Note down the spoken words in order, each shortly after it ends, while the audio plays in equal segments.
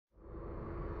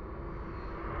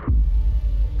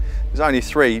There's only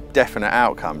 3 definite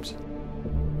outcomes.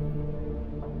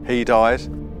 He dies,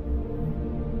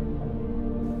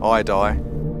 I die,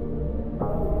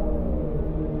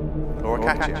 or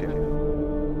I catch it.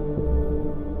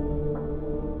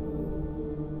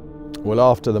 Well,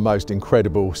 after the most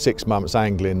incredible 6 months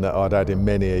angling that I'd had in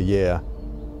many a year,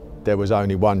 there was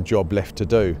only one job left to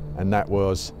do, and that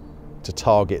was to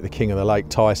target the king of the lake,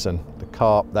 Tyson, the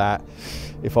carp that,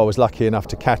 if I was lucky enough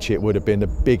to catch it, would have been the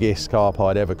biggest carp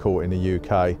I'd ever caught in the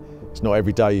UK. It's not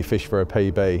every day you fish for a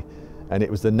PB, and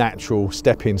it was the natural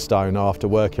stepping stone after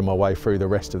working my way through the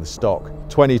rest of the stock.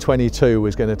 2022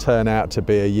 was going to turn out to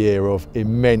be a year of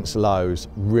immense lows,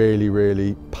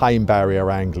 really pain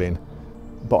barrier angling,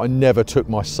 but I never took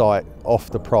my sight off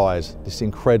the prize, this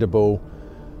incredible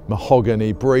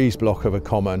mahogany breeze block of a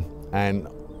common, and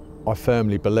I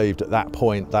firmly believed at that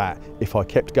point that if I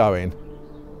kept going,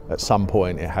 at some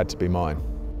point it had to be mine.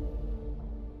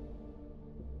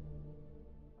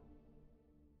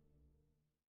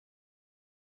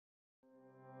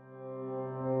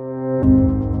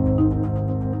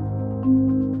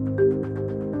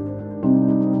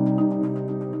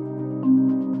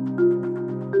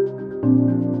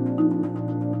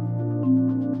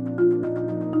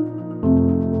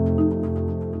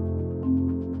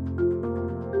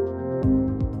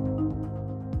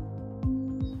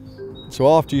 So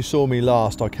after you saw me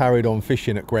last, I carried on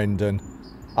fishing at Grendon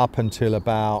up until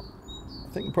about,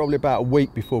 I think probably about a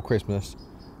week before Christmas,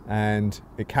 and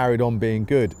it carried on being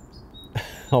good.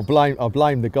 I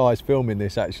blame the guys filming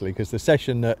this actually, because the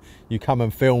session that you come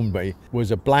and filmed me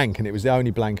was a blank, and it was the only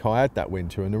blank I had that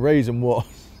winter. And the reason was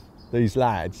these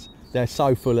lads, they're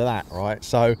so full of that, right?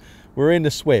 So we're in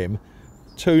the swim,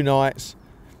 2 nights.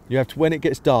 You have to, when it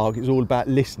gets dark, it's all about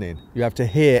listening. You have to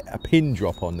hear a pin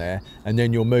drop on there, and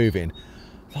then you're moving.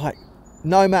 Like,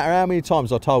 no matter how many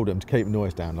times I told them to keep the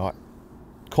noise down, like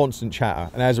constant chatter,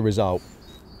 and as a result,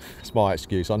 it's my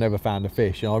excuse, I never found a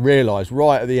fish. And I realised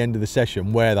right at the end of the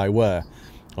session where they were.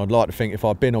 I'd like to think if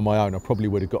I'd been on my own, I probably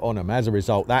would have got on them. As a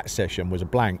result, that session was a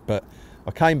blank, but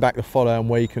I came back the following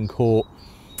week and caught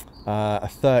a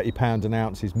 30 pound an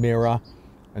ounce's mirror,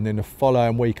 and then the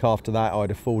following week after that I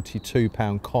had a 42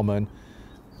 pound common,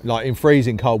 like in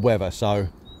freezing cold weather, so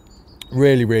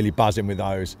really buzzing with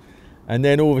those. And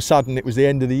then all of a sudden it was the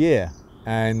end of the year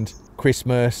and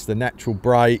Christmas, the natural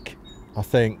break. I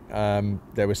think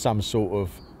there was some sort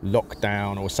of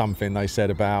lockdown or something they said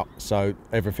about, so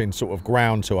everything sort of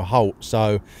ground to a halt.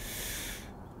 So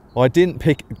I didn't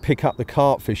pick up the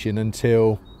carp fishing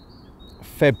until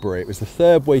February. It was the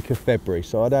 3rd week of February,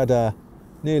 so I'd had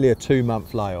nearly a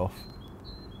 2-month layoff.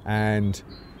 And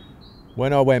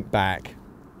when I went back,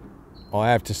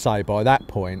 I have to say by that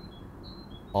point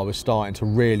I was starting to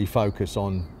really focus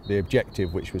on the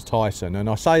objective, which was Tyson. And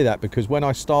I say that because when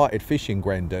I started fishing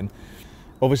Grendon,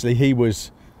 obviously he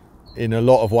was in a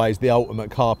lot of ways the ultimate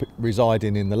carp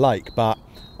residing in the lake, but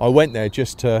I went there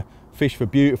just to fish for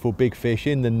beautiful big fish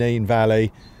in the Nene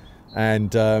Valley.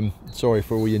 And sorry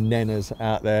for all you Nenners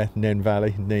out there, Nene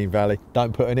Valley,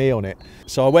 don't put an E on it.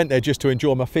 So I went there just to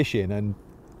enjoy my fishing, and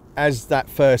as that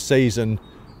first season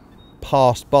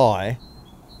passed by,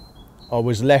 I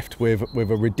was left with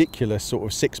a ridiculous sort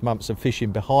of 6 months of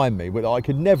fishing behind me that I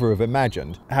could never have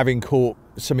imagined, having caught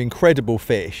some incredible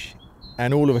fish,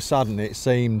 and all of a sudden it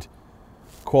seemed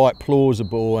quite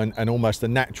plausible and almost a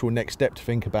natural next step to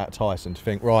think about Tyson, to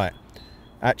think, right,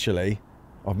 actually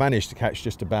I've managed to catch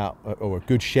just about, or a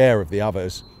good share of the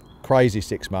others, crazy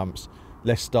 6 months,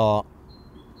 let's start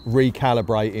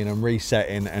recalibrating and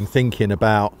resetting and thinking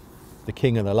about the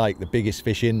king of the lake, the biggest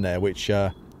fish in there, which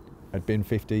had been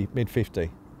mid-50,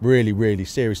 really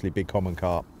seriously big common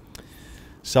carp.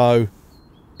 So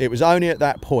it was only at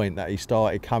that point that he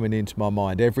started coming into my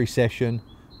mind every session,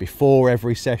 before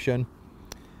every session.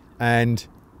 And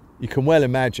you can well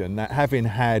imagine that, having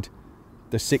had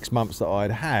the 6 months that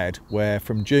I'd had, where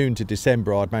from June to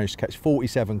December I'd managed to catch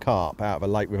 47 carp out of a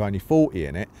lake with only 40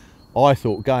 in it, I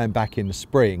thought going back in the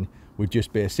spring would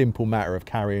just be a simple matter of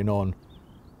carrying on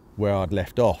where I'd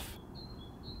left off.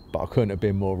 But I couldn't have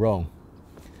been more wrong.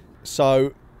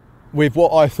 So with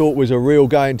what I thought was a real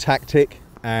going tactic,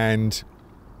 and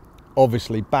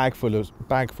obviously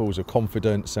bagfuls of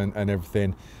confidence and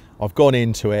everything, I've gone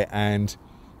into it. And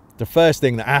the first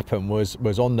thing that happened was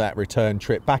on that return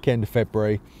trip, back end of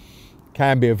February,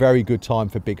 can be a very good time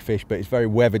for big fish, but it's very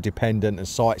weather dependent and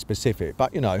site specific.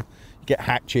 But you know, you get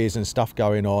hatches and stuff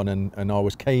going on, and I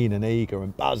was keen and eager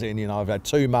and buzzing. You know, I've had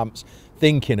 2 months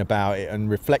thinking about it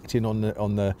and reflecting on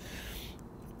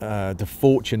the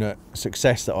fortunate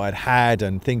success that I'd had,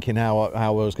 and thinking how I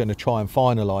was going to try and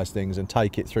finalise things and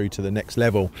take it through to the next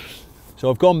level.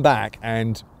 So I've gone back,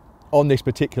 and on this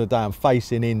particular day, I'm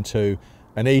facing into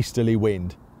an easterly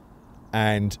wind,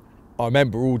 and I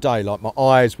remember all day, like my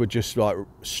eyes were just like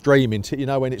streaming, you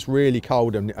know, when it's really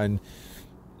cold, but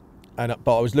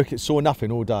I was saw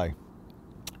nothing all day.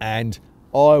 And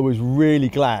I was really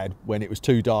glad when it was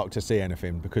too dark to see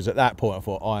anything, because at that point I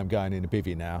thought, I am going in a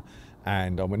bivvy now,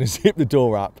 and I'm going to zip the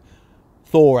door up,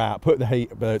 thaw out, put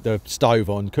the stove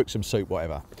on, cook some soup,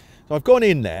 whatever. So I've gone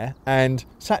in there and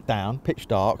sat down, pitch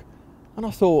dark, and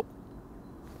I thought,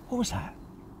 what was that?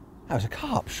 That was a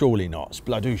carp. Surely not.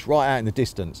 Spladoosh, right out in the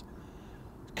distance.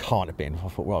 Can't have been. I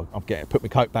thought, well, put my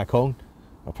coat back on.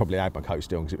 I probably had my coat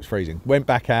still because it was freezing. Went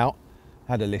back out,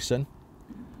 had a listen.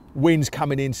 Wind's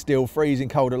coming in still, freezing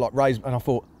cold, like raised, and I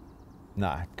thought,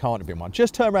 nah, can't have been one.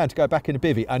 Just turned around to go back in the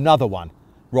bivvy, another one.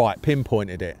 Right,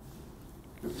 pinpointed it.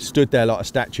 Stood there like a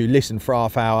statue, listened for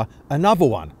half hour, another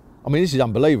one. I mean, this is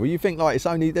unbelievable. You think like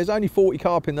there's only 40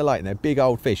 carp in the lake, and they're big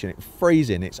old fish, and it's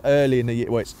freezing. It's early in the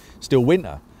year, well, it's still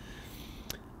winter.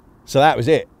 So that was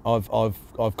it.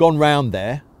 I've gone round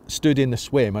there, stood in the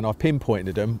swim, and I've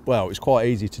pinpointed them. Well, it was quite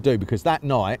easy to do because that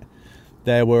night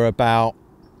there were about,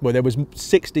 well, there was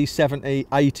 60, 70,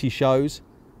 80 shows.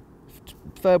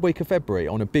 Third week of February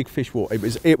on a big fish walk.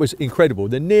 It was incredible.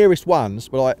 The nearest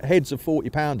ones were like heads of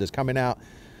 40 pounders coming out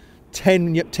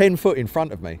 10 foot in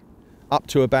front of me, up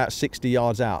to about 60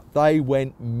 yards out. They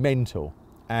went mental,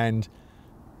 and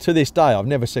to this day I've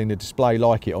never seen a display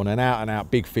like it on an out and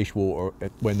out big fish water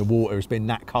when the water has been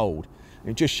that cold.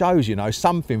 It just shows, you know,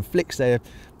 something flicks their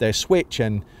switch,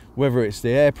 and whether it's the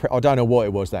air, I don't know what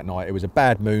it was that night. It was a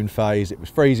bad moon phase, it was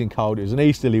freezing cold, it was an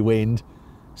easterly wind,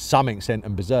 something sent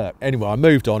them berserk. Anyway, I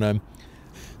moved on them.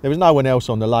 There was no one else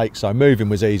on the lake, so moving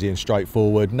was easy and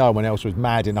straightforward. No one else was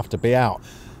mad enough to be out.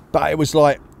 But it was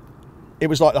like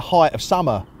the height of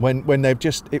summer when they've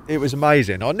just, it was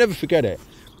amazing. I'll never forget it.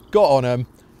 Got on them,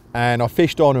 and I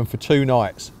fished on them for 2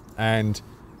 nights and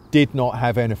did not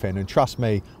have anything. And trust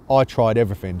me, I tried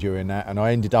everything during that, and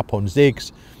I ended up on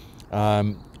zigs.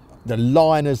 The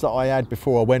liners that I had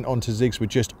before I went on to zigs were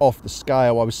just off the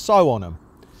scale. I was so on them,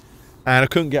 and I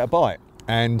couldn't get a bite.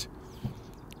 And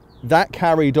that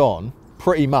carried on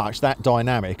pretty much, that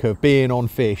dynamic of being on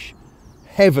fish,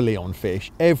 heavily on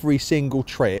fish, every single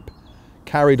trip,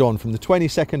 carried on from the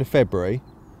 22nd of February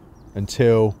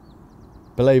until,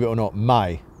 believe it or not,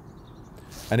 May.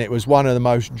 And it was one of the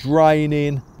most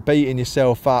draining, beating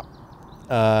yourself up,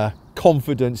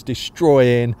 confidence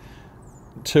destroying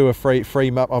 2 or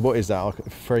 3 months, what is that,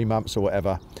 3 months or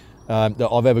whatever, that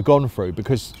I've ever gone through.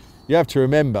 Because you have to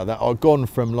remember that I've gone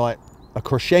from like a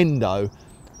crescendo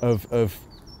of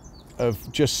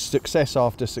just success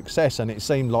after success, and it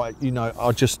seemed like, you know,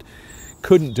 I just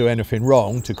couldn't do anything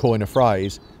wrong, to coin a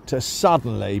phrase, to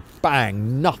suddenly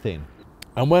bang, nothing.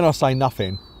 And when I say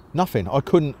nothing, I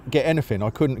couldn't get anything. I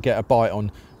couldn't get a bite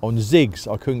on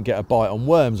zigs, I couldn't get a bite on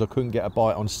worms, I couldn't get a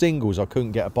bite on singles, I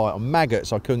couldn't get a bite on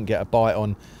maggots, I couldn't get a bite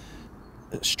on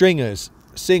stringers,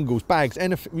 singles, bags,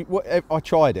 anything. I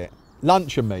tried it.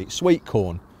 Luncheon meat, sweet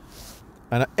corn,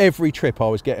 and at every trip I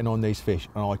was getting on these fish,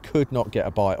 and I could not get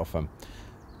a bite off them.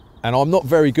 And I'm not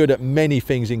very good at many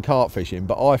things in carp fishing,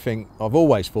 but I've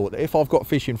always thought that if I've got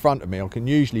fish in front of me, I can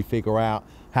usually figure out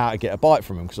how to get a bite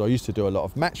from them, because I used to do a lot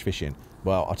of match fishing.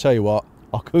 Well, I tell you what,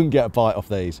 I couldn't get a bite off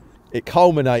these. It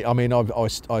culminated, I mean, I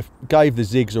gave the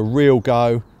zigs a real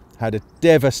go, had a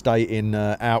devastating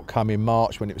outcome in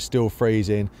March when it was still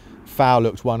freezing. Foul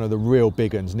looked one of the real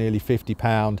big ones, nearly 50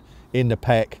 pound in the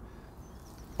peck.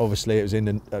 Obviously it was in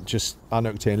the, just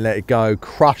unhooked it and let it go,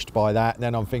 crushed by that. And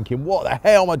then I'm thinking, what the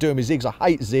hell am I doing with zigs? I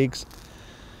hate zigs.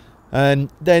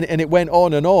 And it went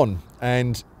on,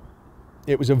 and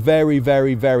it was a very,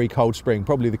 very, very cold spring,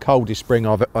 probably the coldest spring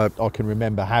I can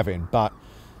remember having. But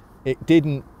it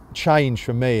didn't change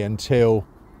for me until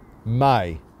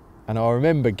May. And I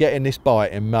remember getting this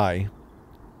bite in May.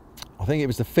 I think it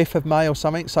was the 5th of May or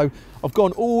something. So I've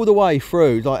gone all the way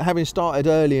through, like having started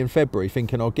early in February,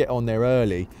 thinking I'll get on there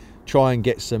early, try and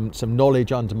get some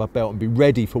knowledge under my belt and be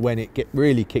ready for when it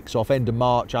really kicks off, end of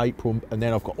March, April, and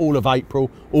then I've got all of April,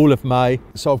 all of May.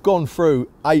 So I've gone through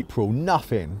April,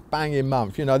 nothing, banging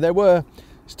month. You know, there were,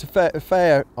 it's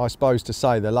fair, I suppose, to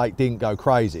say the lake didn't go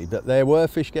crazy, but there were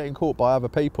fish getting caught by other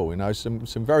people, you know, some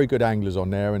very good anglers on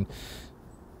there, and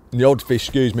the odd fish,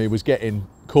 excuse me, was getting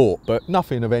caught, but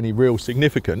nothing of any real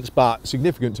significance, but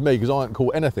significant to me because I haven't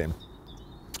caught anything.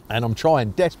 And I'm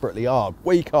trying desperately hard,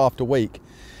 week after week,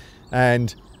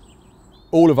 and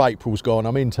all of April's gone,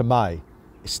 I'm into May.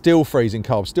 It's still freezing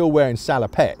cold, still wearing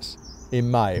salopettes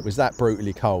in May. It was that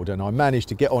brutally cold, and I managed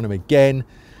to get on them again,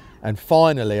 and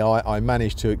finally I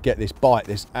managed to get this bite,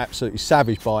 this absolutely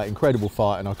savage bite, incredible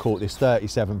fight, and I caught this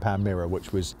 37 pound mirror,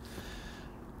 which was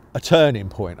a turning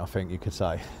point, I think you could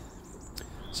say.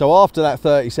 So after that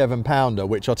 37 pounder,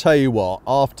 which I'll tell you what,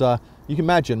 after, you can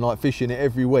imagine like fishing it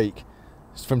every week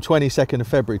from 22nd of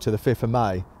February to the 5th of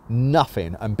May,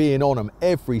 nothing, and being on them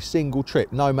every single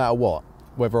trip, no matter what,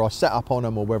 whether I set up on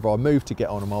them or whether I moved to get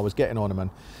on them, I was getting on them. And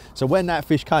so when that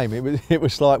fish came, it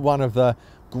was like one of the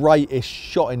greatest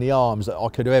shot in the arms that I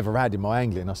could have ever had in my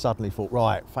angling. I suddenly thought,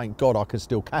 right, thank God I could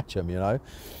still catch them, you know.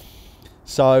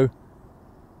 So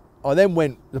I then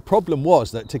went, the problem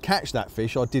was that to catch that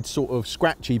fish, I did sort of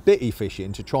scratchy, bitty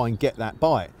fishing to try and get that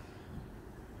bite.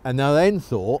 And I then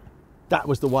thought that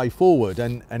was the way forward,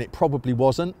 and it probably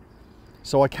wasn't.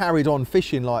 So I carried on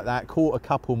fishing like that, caught a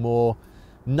couple more,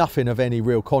 nothing of any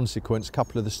real consequence, a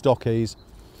couple of the stockies.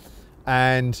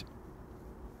 And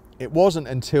it wasn't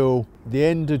until the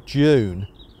end of June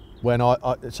when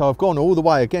so I've gone all the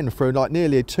way again through like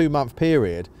nearly a 2-month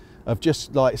period of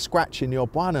just like scratching the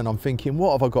odd one, and I'm thinking,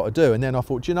 what have I got to do? And then I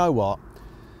thought, do you know what?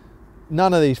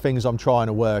 None of these things I'm trying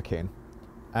to work in.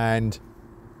 And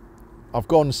I've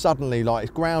gone suddenly, like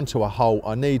it's ground to a halt.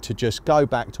 I need to just go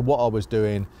back to what I was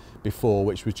doing before,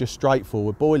 which was just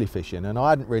straightforward boilie fishing. And I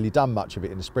hadn't really done much of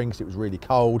it in the spring because it was really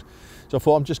cold. So I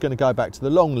thought I'm just going to go back to the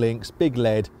long links, big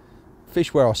lead,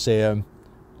 fish where I see them,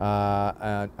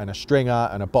 and a stringer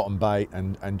and a bottom bait,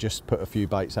 and just put a few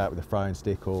baits out with a throwing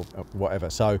stick or whatever.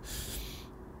 So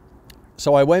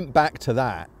I went back to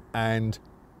that, and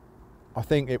I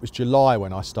think it was July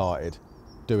when I started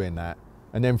doing that.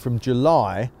 And then from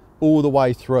July all the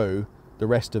way through the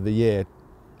rest of the year,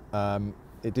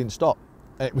 it didn't stop.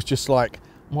 It was just like,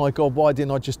 my God, why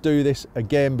didn't I just do this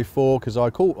again before? Because I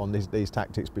caught on these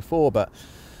tactics before,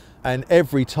 and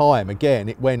every time again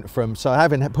it went from, so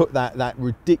having put that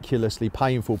ridiculously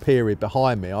painful period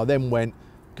behind me, I then went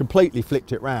completely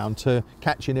flipped it round to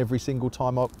catching every single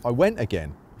time I went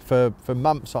again for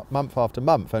month after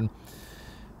month. And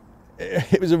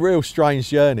it was a real strange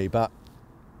journey. But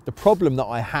the problem that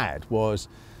I had was,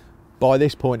 by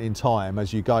this point in time,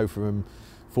 as you go from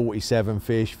 47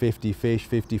 fish, 50 fish,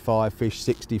 55 fish,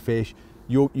 60 fish,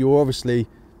 you're obviously,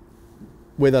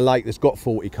 with a lake that's got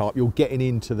 40 carp, you're getting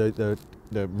into the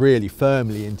really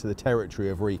firmly into the territory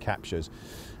of recaptures.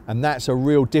 And that's a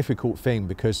real difficult thing,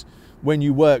 because when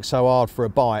you work so hard for a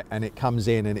bite and it comes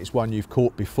in and it's one you've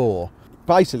caught before,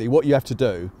 basically what you have to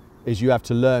do is you have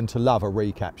to learn to love a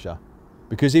recapture.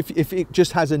 Because if it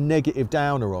just has a negative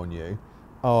downer on you,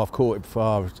 oh, I've caught it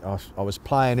before, I was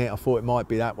playing it, I thought it might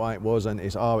be that way, it wasn't,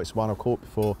 it's one I've caught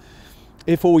before.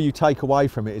 If all you take away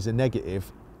from it is a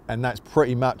negative, and that's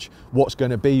pretty much what's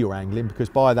going to be your angling, because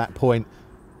by that point,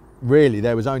 really,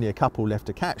 there was only a couple left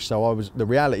to catch. So the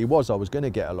reality was I was going to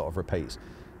get a lot of repeats.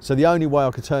 So the only way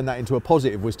I could turn that into a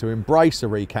positive was to embrace a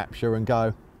recapture and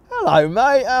go, hello,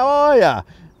 mate, how are you?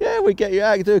 Yeah, we get you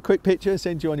out, do a quick picture and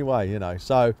send you on your way, you know.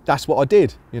 So that's what I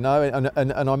did, you know,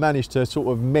 and I managed to sort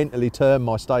of mentally turn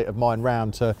my state of mind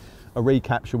round to a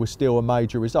recapture was still a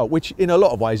major result, which in a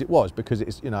lot of ways it was, because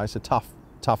it's, you know, it's a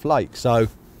tough lake. So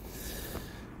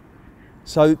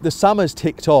the summer's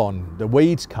ticked on, the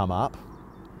weeds come up,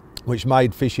 which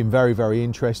made fishing very, very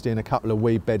interesting. A couple of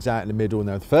weed beds out in the middle, and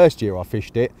the first year I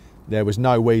fished it, there was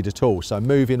no weed at all. So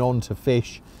moving on to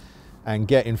fish and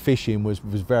getting fishing was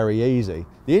very easy.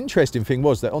 The interesting thing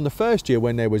was that on the first year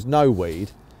when there was no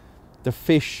weed, the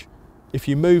fish, if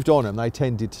you moved on them, they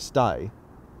tended to stay.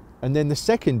 And then the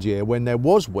second year when there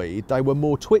was weed, they were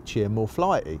more twitchy and more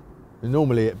flighty. And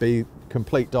normally it'd be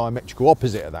complete diametrical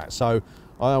opposite of that. So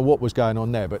I don't know what was going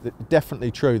on there, but definitely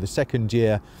true. The second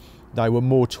year, they were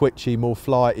more twitchy, more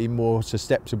flighty, more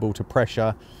susceptible to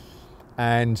pressure,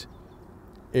 and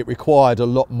it required a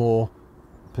lot more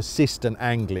persistent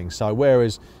angling. So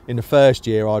whereas in the first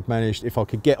year I'd managed, if I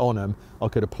could get on them, I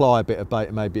could apply a bit of bait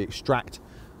and maybe extract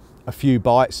a few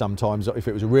bites sometimes if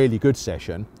it was a really good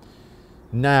session.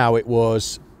 Now it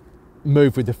was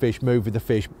move with the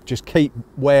fish, just keep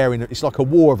wearing it. It's like a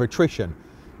war of attrition.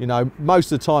 You know,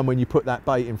 most of the time when you put that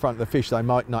bait in front of the fish, they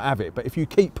might not have it. But if you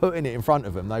keep putting it in front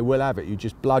of them, they will have it. You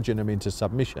just bludgeon them into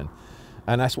submission.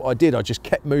 And that's what I did. I just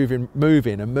kept moving.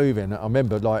 I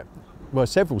remember, like, well,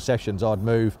 several sessions I'd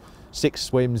move 6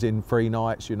 swims in 3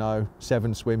 nights, you know,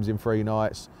 7 swims in 3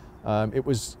 nights. It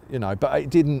was, you know, but it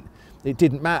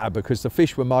didn't matter, because the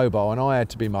fish were mobile and I had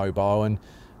to be mobile,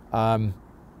 and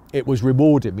it was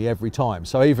rewarding me every time.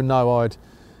 So even though I'd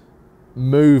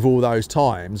move all those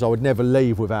times, I would never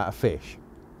leave without a fish.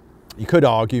 You could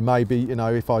argue maybe, you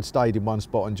know, if I'd stayed in one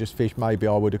spot and just fished, maybe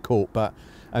I would have caught,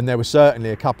 and there were certainly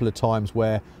a couple of times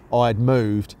where I had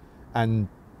moved and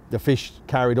the fish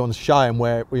carried on showing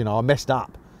where, you know, I messed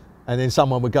up and then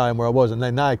someone would go in where I was and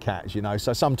then they'd catch, you know.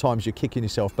 So sometimes you're kicking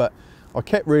yourself, but I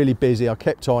kept really busy, I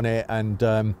kept on it, and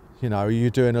you know, you're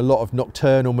doing a lot of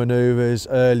nocturnal maneuvers,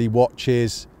 early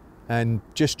watches, and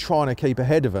just trying to keep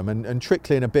ahead of them, and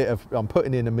trickling a bit of, I'm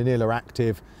putting in a Manila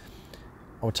Active.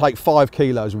 I would take 5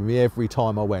 kilos with me every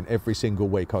time I went, every single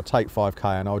week. I'd take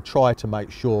 5K, and I would try to make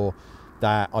sure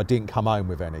that I didn't come home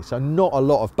with any. So not a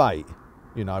lot of bait,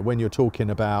 you know, when you're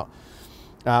talking about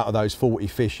out of those 40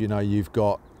 fish, you know, you've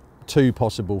got 2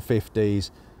 possible 50s,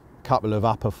 a couple of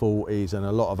upper 40s, and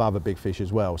a lot of other big fish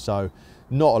as well. So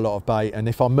not a lot of bait, and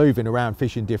if I'm moving around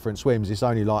fishing different swims, it's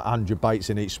only like 100 baits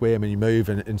in each swim, and you move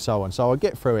and so on. So I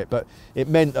get through it, but it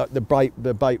meant that the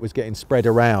bait was getting spread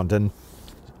around, and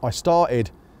I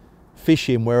started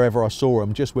fishing wherever I saw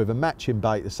them, just with a matching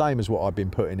bait, the same as what I've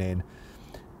been putting in.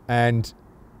 And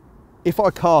if I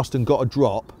cast and got a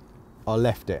drop, I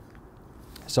left it.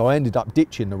 So I ended up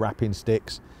ditching the wrapping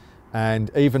sticks,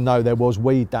 and even though there was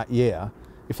weed that year,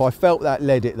 if I felt that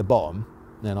lead at the bottom,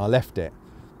 then I left it.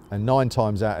 And 9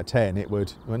 times out of 10 it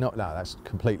would, well, no, that's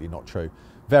completely not true.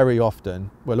 Very often,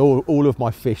 well, all of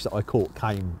my fish that I caught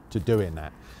came to doing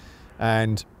that.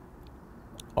 And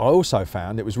I also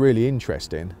found it was really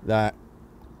interesting that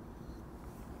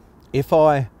if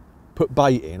I put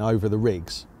bait in over the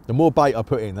rigs, the more bait I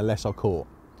put in, the less I caught.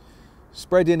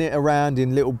 Spreading it around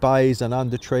in little bays and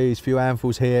under trees, a few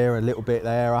handfuls here, a little bit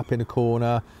there, up in a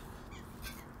corner,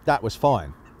 that was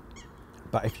fine.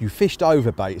 But if you fished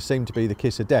over bait, it seemed to be the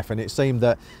kiss of death. And it seemed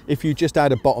that if you just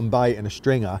had a bottom bait and a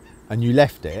stringer and you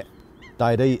left it,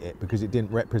 they'd eat it because it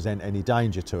didn't represent any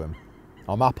danger to them.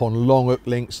 I'm up on long hook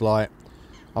links, like,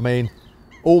 I mean,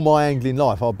 all my angling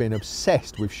life, I've been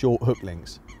obsessed with short hook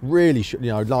links. Really,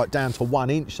 you know, like down to 1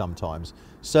 inch sometimes.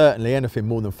 Certainly anything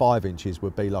more than 5 inches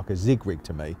would be like a zig rig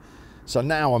to me. So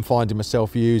now I'm finding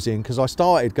myself using, because I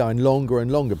started going longer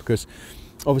and longer, because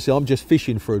obviously I'm just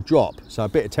fishing for a drop, so a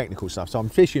bit of technical stuff. So I'm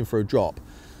fishing for a drop.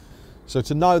 So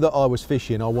to know that I was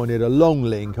fishing, I wanted a long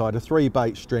link. I had a 3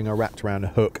 bait stringer wrapped around a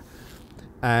hook,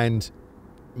 and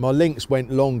my links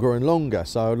went longer and longer.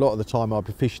 So a lot of the time I'd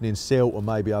be fishing in silt or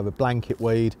maybe over blanket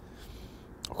weed.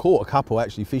 I caught a couple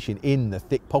actually fishing in the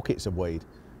thick pockets of weed,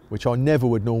 which I never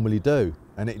would normally do.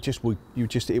 And it just would,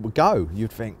 it would go.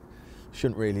 You'd think,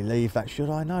 shouldn't really leave that, should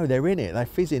I? No, they're in it. They're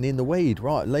fizzing in the weed,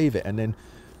 right, leave it. And then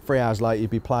 3 hours later,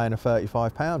 you'd be playing a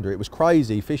 35 pounder. It was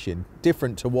crazy fishing,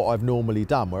 different to what I've normally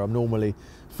done, where I'm normally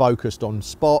focused on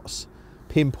spots,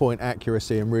 pinpoint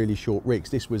accuracy, and really short rigs.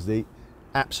 This was the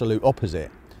absolute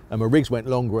opposite. And my rigs went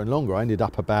longer and longer. I ended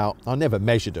up about, I never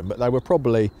measured them, but they were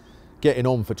probably getting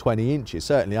on for 20 inches,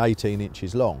 certainly 18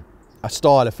 inches long. A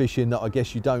style of fishing that I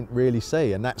guess you don't really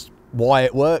see, and that's why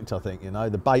it worked, I think. You know,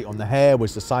 the bait on the hair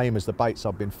was the same as the baits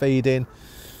I've been feeding,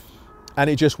 and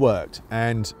it just worked.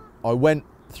 And I went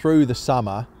through the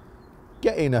summer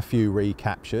getting a few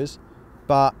recaptures,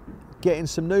 but getting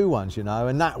some new ones, you know.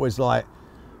 And that was like,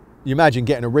 you imagine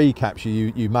getting a recapture,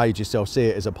 you made yourself see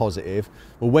it as a positive.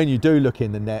 Well, when you do look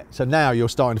in the net, so now you're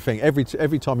starting to think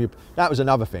every time you, that was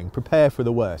another thing, prepare for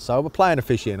the worst. So we're playing a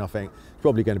fish in, I think it's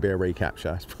probably going to be a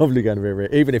recapture. It's probably going to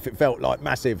be even if it felt like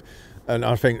massive, and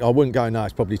I think I wouldn't go, no,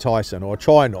 it's probably Tyson, or I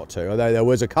try not to. Although there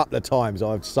was a couple of times,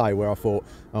 I have to say, where I thought,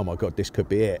 oh my God, this could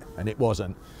be it, and it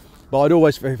wasn't. But I'd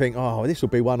always think, oh, this will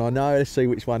be one I know, let's see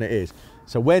which one it is.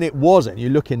 So when it wasn't, you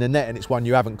look in the net and it's one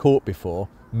you haven't caught before,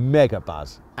 mega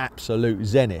buzz, absolute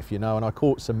zenith, you know. And I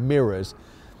caught some mirrors,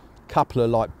 couple of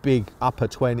like big upper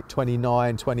 20,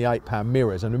 29, 28 pound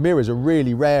mirrors, and the mirrors are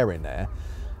really rare in there,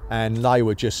 and they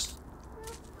were just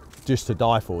to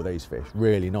die for, these fish,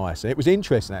 really nice. And it was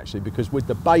interesting actually, because with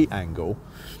the bait angle,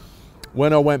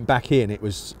 when I went back in, it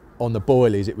was on the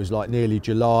boilies, it was like nearly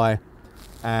July,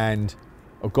 and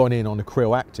I've gone in on a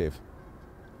krill active.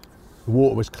 The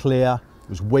water was clear, it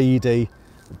was weedy,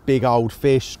 big old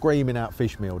fish screaming out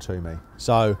fish meal to me.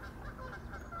 So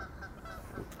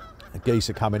the geese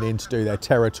are coming in to do their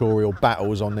territorial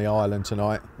battles on the island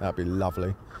tonight. That'd be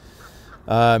lovely.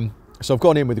 So I've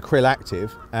gone in with the krill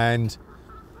active, and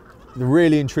the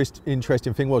really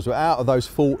interesting thing was, out of those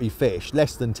 40 fish,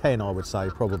 less than 10, I would say,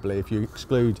 probably, if you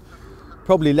exclude,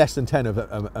 probably less than 10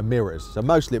 are mirrors. So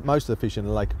most of the fish in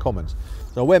the lake are commons.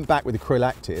 So I went back with the krill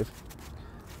active.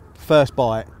 First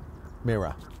bite,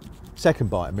 mirror. Second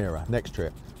bite, mirror. Next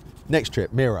trip,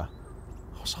 mirror.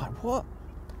 I was like, what?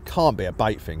 Can't be a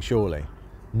bait thing, surely.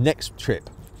 Next trip,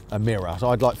 a mirror. So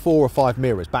I had like 4 or 5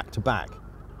 mirrors back to back.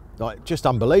 Like, just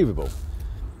unbelievable.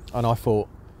 And I thought,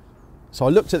 so I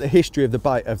looked at the history of the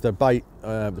bait,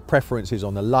 the preferences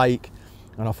on the lake,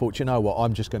 and I thought, you know what,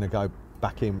 I'm just going to go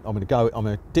back in. I'm going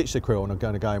to ditch the krill, and I'm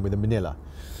going to go in with a Manila.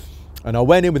 And I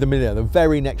went in with the Manila. The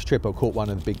very next trip, I caught one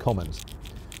of the big commons.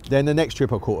 Then the next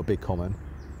trip I caught a big common.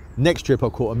 Next trip I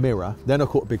caught a mirror. Then I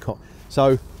caught a big common.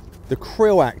 So the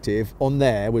krill active on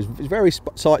there was very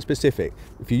site specific.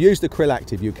 If you use the krill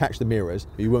active, you catch the mirrors,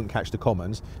 but you wouldn't catch the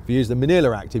commons. If you use the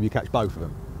manila active, you catch both of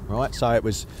them, right? So it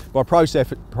was by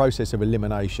process of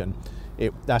elimination.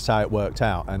 That's how it worked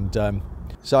out. And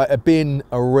so it had been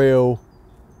a real,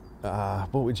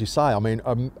 what would you say? I mean,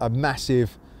 a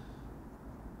massive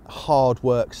hard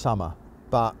work summer,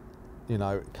 but you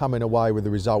know, coming away with the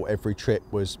result every trip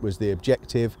was the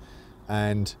objective.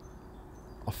 And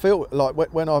I feel like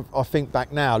when I think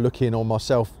back now, looking on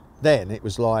myself then, it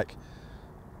was like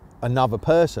another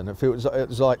person. It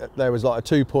was like there was like a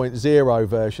 2.0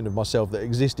 version of myself that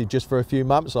existed just for a few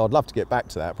months. So I'd love to get back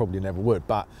to that, probably never would,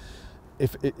 but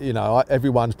if you know,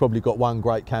 everyone's probably got one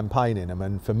great campaign in them,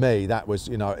 and for me that was,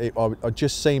 you know, I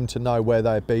just seemed to know where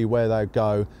they'd be, where they'd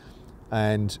go,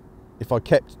 and if I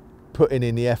kept putting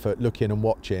in the effort, looking and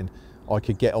watching, I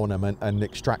could get on them and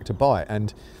extract a bite.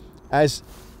 And as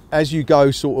you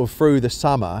go sort of through the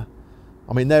summer,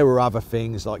 I mean, there were other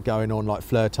things like going on, like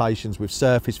flirtations with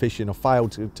surface fishing. I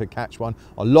failed to catch one.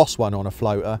 I lost one on a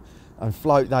floater, and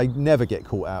they never get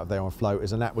caught out there on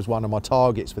floaters, and that was one of my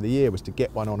targets for the year, was to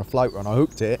get one on a floater, and I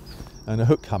hooked it and the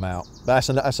hook come out. But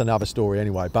that's another story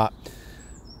anyway. But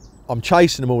I'm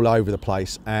chasing them all over the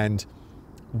place, and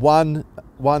one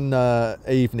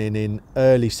evening in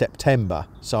early September,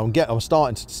 so I'm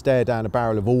starting to stare down a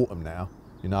barrel of autumn now,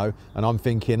 you know, and I'm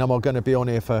thinking, am I going to be on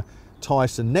here for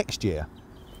Tyson next year?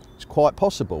 It's quite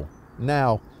possible.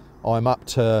 Now I'm up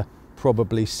to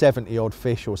probably 70 odd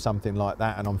fish or something like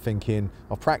that, and I'm thinking,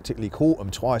 I've practically caught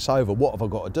them twice over, what have I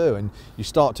got to do? And you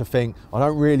start to think, I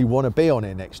don't really want to be on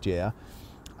here next year,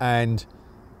 and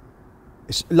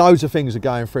loads of things are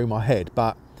going through my head.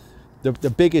 But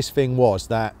the biggest thing was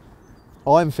that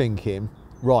I'm thinking,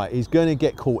 right, he's going to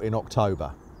get caught in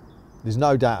October. There's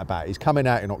no doubt about it. He's coming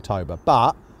out in October,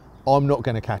 but I'm not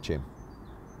going to catch him.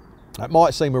 That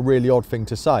might seem a really odd thing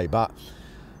to say, but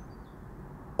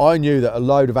I knew that a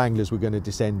load of anglers were going to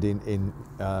descend in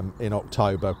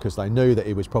October, because they knew that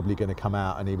he was probably going to come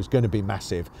out and he was going to be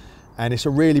massive. And it's a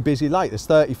really busy lake. There's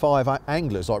 35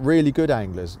 anglers, like really good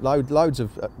anglers, loads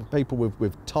of people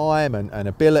with time and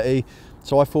ability.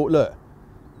 So I thought, look,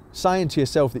 saying to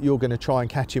yourself that you're going to try and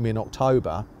catch him in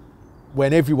October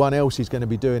when everyone else is going to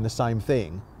be doing the same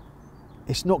thing,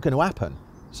 it's not going to happen.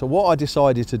 So what I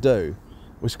decided to do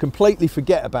was completely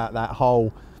forget about that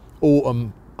whole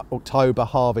autumn, October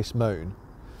harvest moon.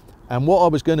 And what I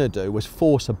was going to do was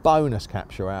force a bonus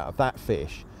capture out of that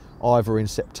fish, either in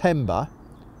September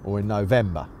or in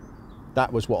November.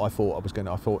 That was what I thought I was going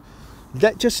to. I thought,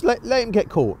 let him get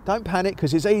caught. Don't panic,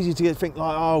 because it's easy to think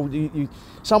like, oh,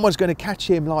 someone's going to catch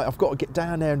him. Like, I've got to get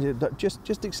down there, and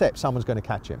just accept someone's going to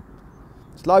catch him.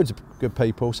 There's loads of good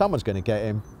people. Someone's going to get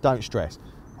him. Don't stress.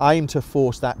 Aim to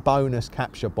force that bonus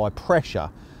capture by pressure.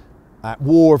 At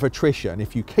war of attrition,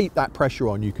 if you keep that pressure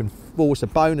on, you can force a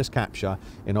bonus capture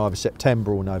in either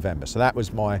September or November. So that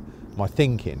was my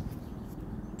thinking.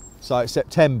 So it's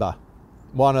September,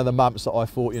 one of the months that I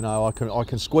thought, you know, I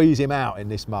can squeeze him out in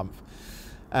this month.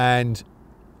 And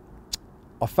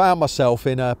I found myself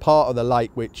in a part of the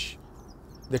lake which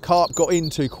the carp got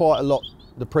into quite a lot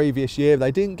the previous year.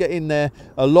 They didn't get in there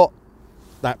a lot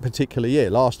that particular year,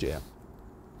 last year,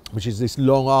 which is this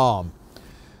long arm.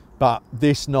 But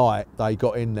this night they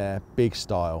got in there big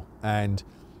style, and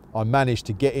I managed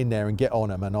to get in there and get on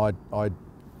them. And I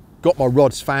got my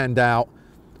rods fanned out,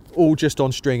 all just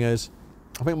on stringers.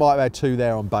 I think I might have had two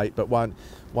there on bait, but one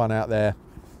out there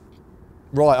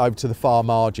right over to the far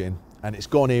margin, and it's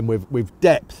gone in with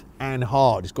depth and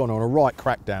hard. It's gone on a right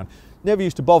crackdown. Never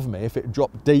used to bother me if it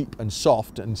dropped deep and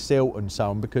soft and silt and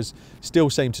so on, because it still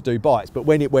seemed to do bites. But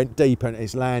when it went deep and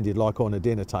it's landed like on a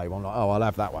dinner table, I'm like, oh, I'll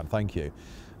have that one, thank you.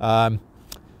 And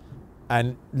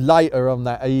later on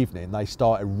that evening, they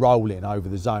started rolling over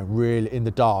the zone, really in the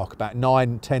dark, about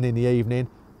 9, 10 in the evening.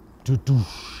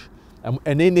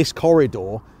 And in this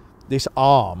corridor, this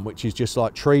arm, which is just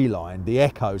like tree line, the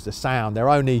echoes, the sound, they're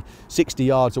only 60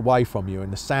 yards away from you,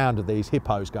 and the sound of these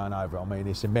hippos going over, I mean,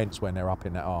 it's immense when they're up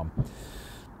in that arm.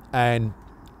 And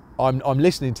I'm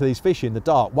listening to these fish in the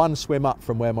dark, one swim up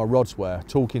from where my rods were,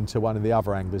 talking to one of the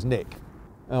other anglers, Nick.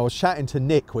 And I was chatting to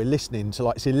Nick, we're listening to,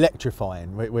 like, it's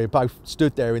electrifying. We're both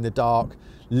stood there in the dark,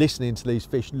 listening to these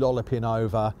fish lolloping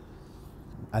over,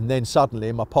 and then suddenly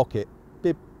in my pocket,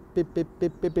 bip, bip, bip,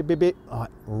 bip, bip, bip, bip, bip, I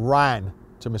ran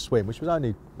to my swim, which was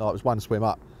only, like, it was one swim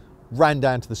up, ran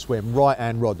down to the swim, right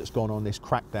hand rod that's gone on this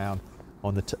crackdown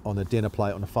on the dinner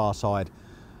plate on the far side,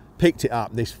 picked it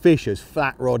up. This fish has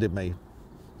flat rodded me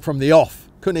from the off,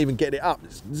 couldn't even get it up,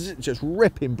 it's just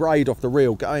ripping braid off the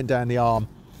reel, going down the arm.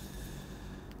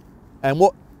 And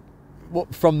what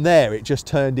from there, it just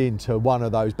turned into one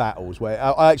of those battles where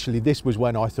actually this was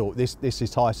when I thought this is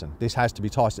Tyson. This has to be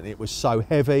Tyson. It was so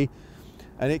heavy,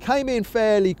 and it came in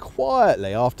fairly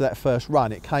quietly after that first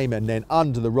run. It came in then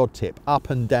under the rod tip, up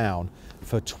and down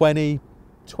for 20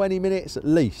 minutes at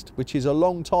least, which is a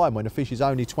long time when a fish is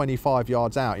only 25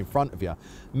 yards out in front of you.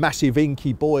 Massive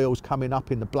inky boils coming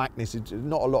up in the blackness.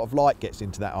 Not a lot of light gets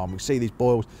into that arm. We see these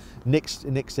boils. Nick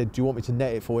said, do you want me to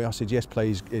net it for you? I said, yes,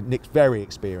 please. Nick's very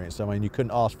experienced. I mean, you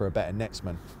couldn't ask for a better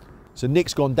netsman. So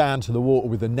Nick's gone down to the water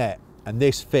with a net, and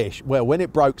this fish, well, when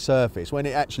it broke surface, when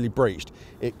it actually breached,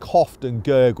 it coughed and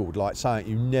gurgled like something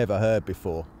you never heard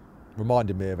before.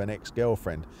 Reminded me of an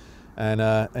ex-girlfriend.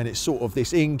 And it's sort of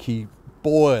this inky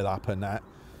boil up and that.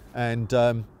 And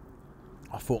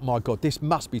I thought, my God, this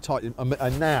must be tight.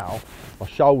 And now my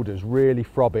shoulder's really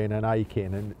throbbing and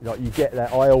aching, and like you get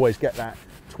that, I always get that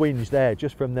twinge there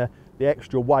just from the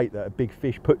extra weight that a big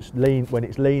fish puts when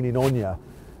it's leaning on you.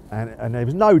 And there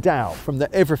was no doubt from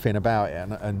everything about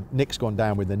it. And Nick's gone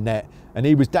down with the net, and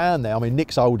he was down there. I mean,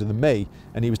 Nick's older than me,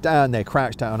 and he was down there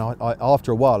crouched down. And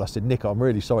after a while I said, Nick, I'm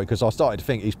really sorry, because I started to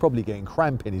think he's probably getting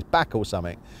cramp in his back or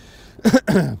something.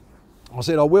 I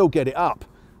said, I will get it up.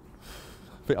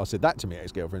 I think I said that to my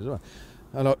ex-girlfriend as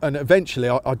well. And eventually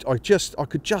I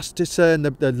could just discern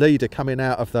the leader coming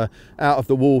out of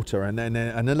the water, and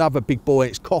another big boy.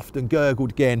 It's coughed and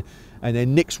gurgled again, and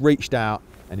then Nick's reached out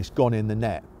and it's gone in the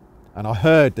net. And I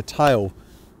heard the tail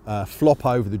flop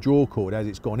over the draw cord as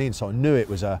it's gone in, so I knew it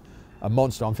was a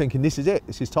monster. I'm thinking, this is it.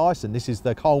 This is Tyson. This is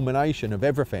the culmination of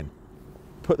everything.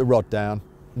 Put the rod down.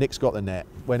 Nick's got the net.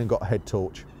 Went and got a head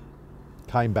torch.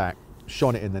 Came back.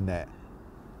 Shone it in the net.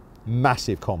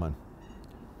 Massive common.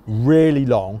 Really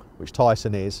long, which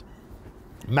Tyson is.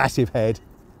 Massive head,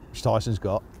 which Tyson's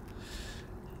got.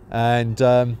 And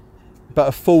but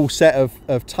a full set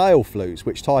of tail flutes,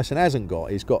 which Tyson hasn't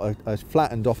got. He's got a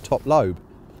flattened off top lobe.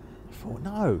 I thought,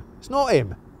 no, it's not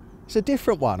him. It's a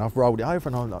different one. I've rolled it over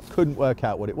and I couldn't work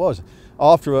out what it was.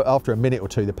 After a minute or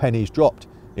two, the pennies dropped.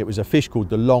 It was a fish called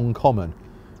the long common,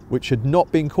 which had not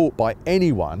been caught by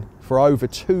anyone for over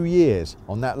 2 years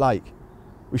on that lake.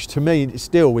 Which to me,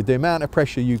 still, with the amount of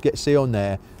pressure you see on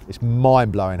there, it's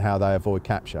mind-blowing how they avoid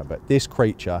capture. But this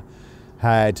creature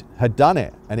had done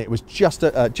it, and it was just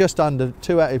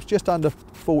under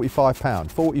 45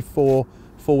 pounds,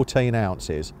 14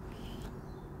 ounces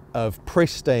of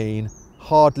pristine,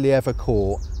 hardly ever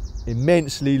caught,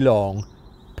 immensely long,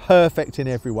 perfect in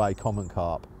every way common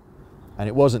carp. And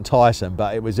it wasn't Tyson,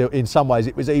 but it was, in some ways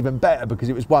it was even better, because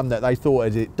it was one that they thought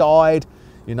as it died.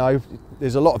 You know,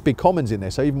 there's a lot of big commons in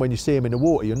there, so even when you see them in the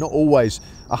water, you're not always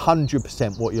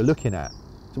 100% what you're looking at.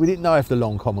 So we didn't know if the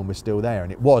long common was still there,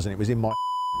 and it was, and it was in my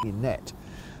net,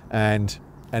 and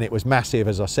it was massive,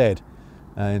 as I said.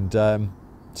 And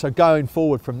so going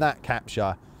forward from that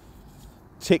capture,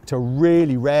 ticked a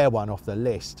really rare one off the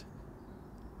list.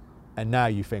 And now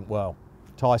you think, well,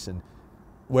 Tyson,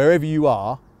 wherever you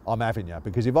are, I'm having you,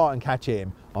 because if I can catch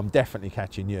him, I'm definitely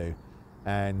catching you.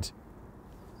 And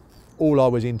all I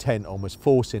was intent on was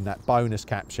forcing that bonus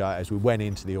capture as we went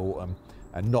into the autumn,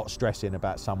 and not stressing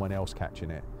about someone else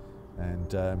catching it.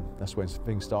 And that's when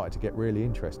things started to get really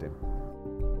interesting.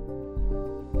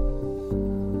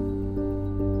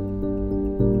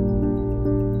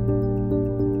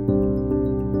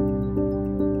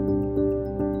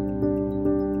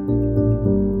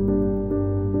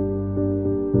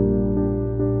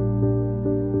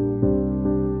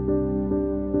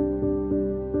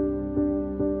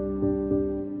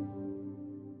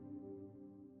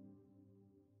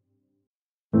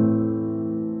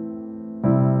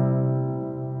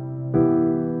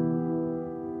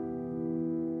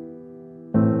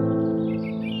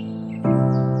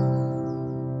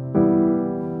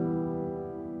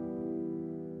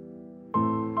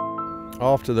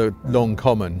 After the long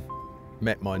common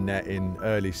met my net in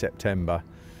early September,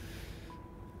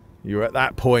 you're at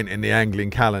that point in the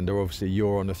angling calendar, obviously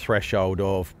you're on the threshold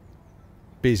of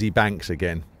busy banks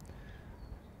again.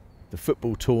 The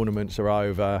football tournaments are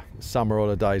over, summer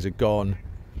holidays are gone,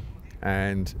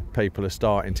 and people are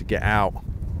starting to get out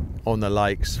on the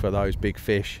lakes for those big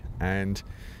fish. And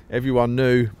everyone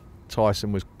knew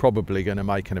Tyson was probably going to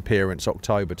make an appearance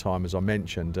October time, as I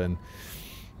mentioned. And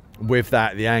with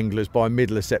that, the anglers, by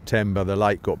middle of September, the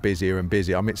lake got busier and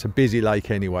busier. I mean, it's a busy lake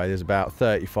anyway. There's about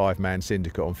 35-man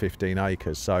syndicate on 15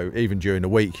 acres. So even during the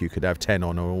week, you could have 10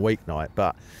 on a weeknight.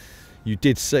 But you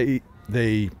did see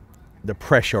the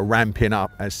pressure ramping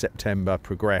up as September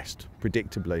progressed,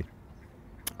 predictably.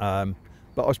 But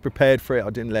I was prepared for it.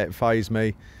 I didn't let it faze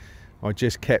me. I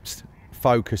just kept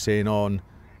focusing on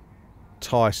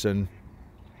Tyson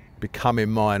becoming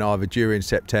mine either during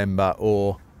September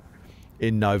or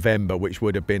in November, which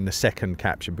would have been the second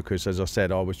capture, because as I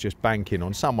said, I was just banking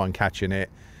on someone catching it.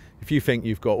 If you think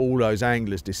you've got all those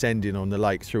anglers descending on the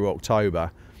lake through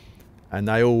October and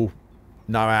they all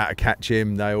know how to catch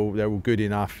him, they're all good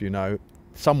enough, you know,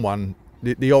 someone,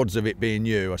 the odds of it being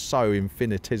you are so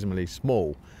infinitesimally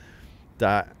small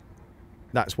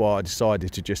that's why I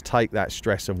decided to just take that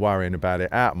stress of worrying about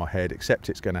it out of my head, accept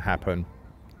it's going to happen,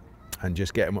 and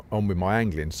just get on with my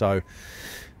angling. So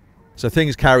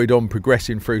things carried on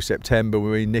progressing through September. We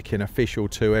were nicking a fish or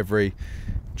two every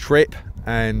trip,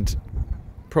 and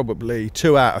probably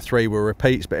 2 out of 3 were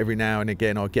repeats, but every now and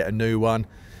again I'd get a new one.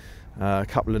 A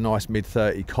couple of nice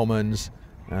mid-30 commons,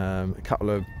 a couple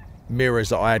of mirrors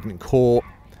that I hadn't caught,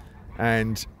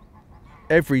 and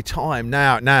every time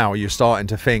now you're starting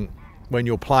to think, when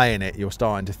you're playing it, you're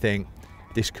starting to think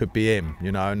this could be him,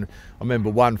 you know. And I remember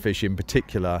one fish in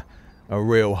particular, a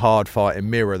real hard fighting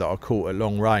mirror that I caught at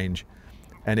long range,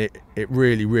 and it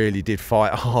really did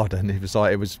fight hard, and it was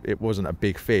like it wasn't a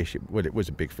big fish. Well, it was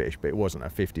a big fish, but it wasn't a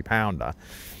 50-pounder.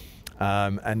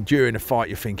 And during the fight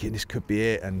you're thinking this could be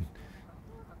it, and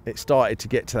it started to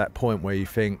get to that point where you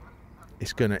think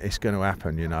it's gonna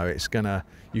happen, you know,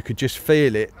 you could just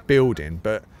feel it building,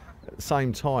 but at the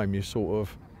same time you sort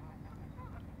of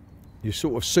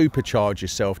supercharge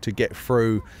yourself to get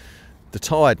through the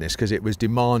tiredness, because it was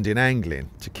demanding angling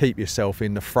to keep yourself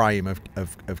in the frame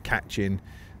of catching,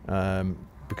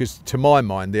 because to my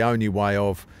mind the only way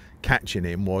of catching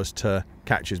him was to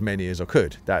catch as many as I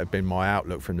could. That had been my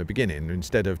outlook from the beginning,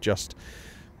 instead of just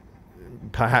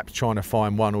perhaps trying to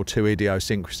find 1 or 2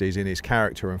 idiosyncrasies in his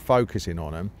character and focusing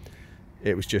on them.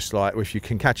 It was just like, if you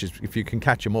can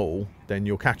catch them all, then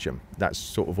you'll catch them. That's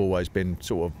sort of always been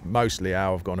sort of mostly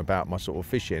how I've gone about my sort of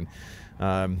fishing,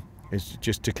 is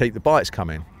just to keep the bites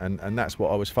coming, and that's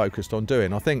what I was focused on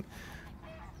doing. I think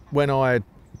when I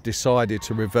decided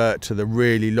to revert to the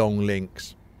really long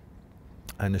links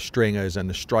and the stringers and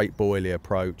the straight boilie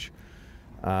approach,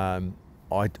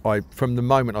 I from the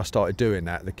moment I started doing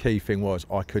that, the key thing was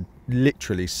I could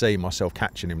literally see myself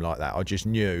catching him like that. I just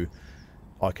knew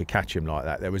I could catch him like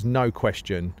that. There was no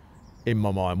question in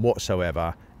my mind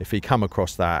whatsoever. If he come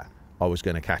across that, I was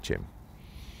going to catch him.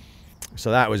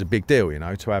 So that was a big deal, you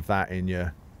know, to have that in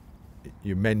your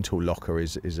mental locker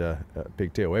is a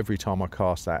big deal. Every time I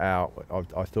cast that out,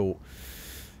 I thought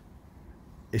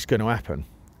it's going to happen.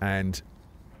 And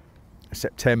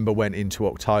September went into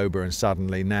October, and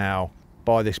suddenly now,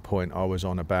 by this point, I was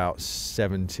on about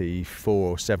 74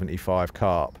 or 75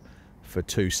 carp for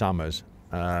 2 summers.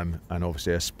 And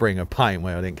obviously a spring of pain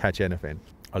where I didn't catch anything.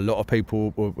 A lot of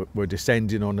people were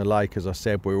descending on the lake. As I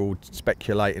said, we're all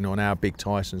speculating on how big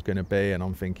Tyson's going to be, and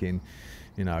I'm thinking,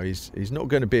 you know, he's not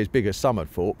going to be as big as some had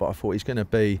thought, but I thought he's going to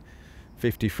be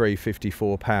 53,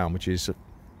 54 pound, which is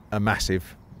a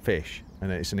massive fish,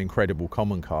 and it's an incredible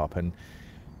common carp. And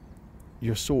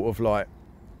you're sort of like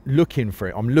looking for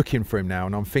it. I'm looking for him now,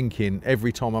 and I'm thinking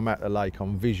every time I'm at the lake,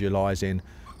 I'm visualising,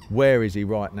 where is he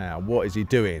right now? What is he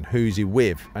doing? Who's he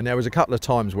with? And there was a couple of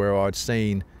times where I'd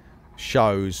seen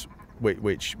shows,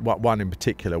 which one in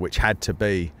particular, which had to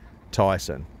be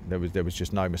Tyson. There was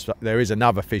just no mistake. There is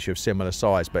another fish of similar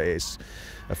size, but it's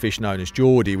a fish known as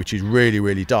Geordie, which is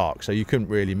really dark, so you couldn't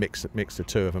really mix the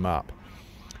two of them up.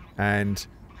 And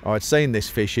I'd seen this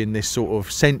fish in this sort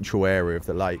of central area of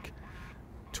the lake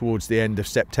towards the end of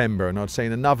September, and I'd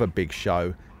seen another big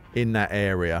show in that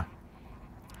area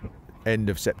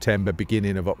end of September,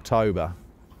 beginning of October.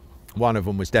 One of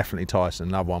them was definitely Tyson,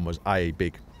 another one was a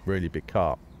really big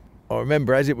carp. I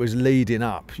remember as it was leading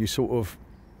up, you sort of,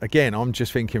 again, I'm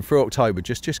just thinking through October,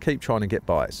 just keep trying to get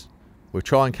bites. We'll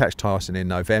try and catch Tyson in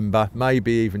November,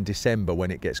 maybe even December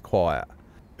when it gets quiet.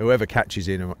 Whoever catches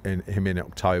him in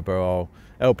October, I'll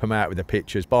help him out with the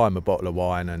pictures, buy him a bottle of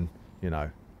wine, and, you know,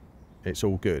 it's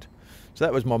all good. So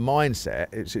that was my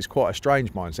mindset. It's quite a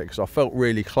strange mindset, because I felt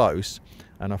really close,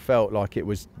 and I felt like it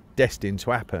was destined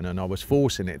to happen, and I was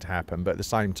forcing it to happen, but at the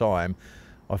same time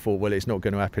I thought, well, it's not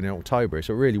going to happen in October. It's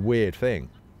a really weird thing.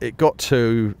 It got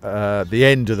to the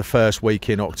end of the first week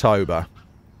in October,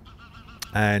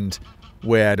 and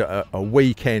we had a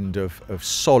weekend of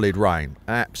solid rain,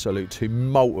 absolute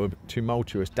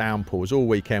tumultuous downpours all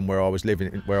weekend where I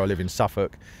live in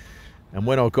Suffolk. And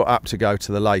when I got up to go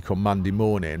to the lake on Monday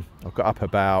morning, I got up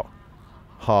about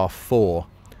 4:30,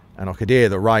 and I could hear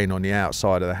the rain on the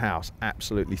outside of the house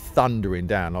absolutely thundering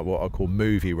down, like what I call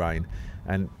movie rain.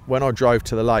 And when I drove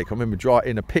to the lake, I remember driving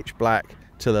in a pitch black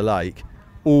to the lake.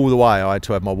 All the way I had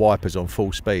to have my wipers on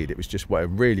full speed. It was just a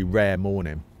really rare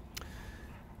morning.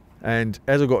 And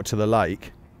as I got to the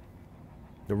lake,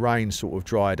 the rain sort of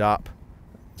dried up,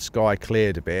 sky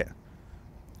cleared a bit,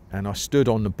 and I stood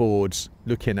on the boards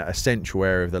looking at a central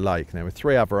area of the lake. And there were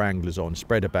 3 other anglers on,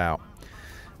 spread about,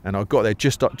 and I got there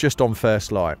just on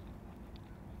first light.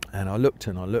 And I looked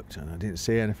and I didn't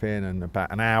see anything, and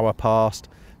about an hour passed,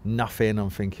 nothing. I'm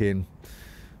thinking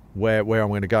where I'm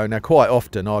going to go. Now, quite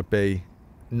often I'd be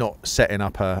not setting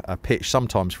up a pitch,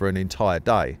 sometimes for an entire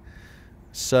day.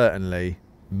 Certainly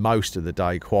most of the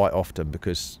day, quite often,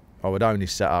 because I would only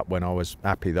set up when I was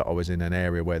happy that I was in an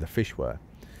area where the fish were.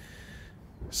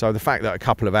 So the fact that a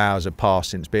couple of hours had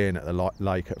passed since being at the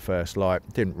lake at first light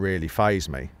didn't really faze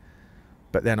me.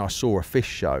 But then I saw a fish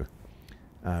show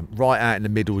right out in the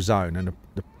middle zone, and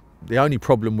the only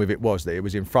problem with it was that it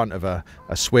was in front of a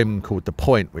swim called the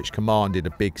Point, which commanded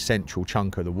a big central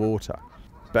chunk of the water.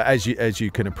 But as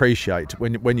you can appreciate,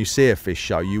 when you see a fish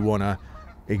show, you want to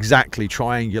exactly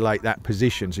triangulate that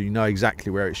position so you know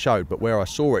exactly where it showed. But where I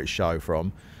saw it show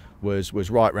from was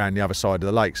right round the other side of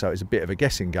the lake, so it was a bit of a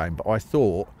guessing game. But I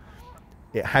thought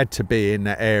it had to be in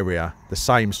that area, the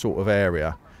same sort of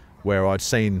area where I'd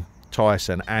seen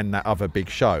Tyson and that other big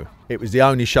show. It was the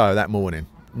only show that morning.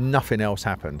 Nothing else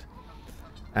happened,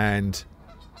 and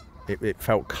it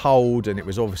felt cold, and it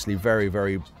was obviously very,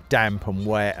 very damp and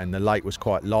wet, and the lake was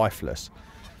quite lifeless.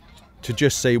 To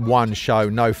just see one show,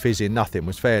 no fizzing, nothing,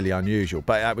 was fairly unusual,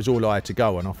 but that was all I had to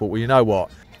go. And I thought, well, you know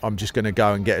what, I'm just going to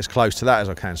go and get as close to that as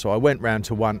I can. So I went round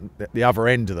to the other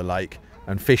end of the lake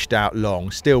and fished out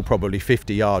long, still probably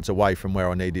 50 yards away from where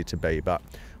I needed to be. But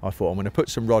I thought, I'm going to put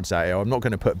some rods out here. I'm not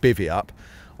going to put bivvy up.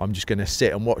 I'm just going to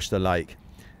sit and watch the lake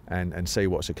and see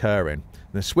what's occurring.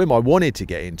 And the swim I wanted to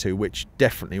get into, which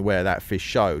definitely where that fish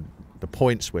showed, the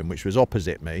Point swim, which was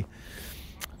opposite me,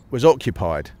 was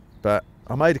occupied. But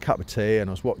I made a cup of tea and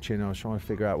I was watching, I was trying to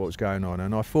figure out what was going on,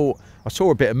 and I thought I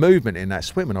saw a bit of movement in that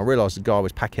swim, and I realised the guy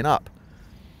was packing up.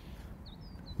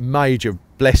 Major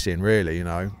blessing, really, you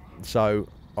know. So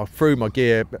I threw my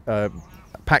gear,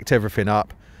 packed everything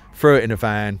up, threw it in a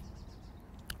van,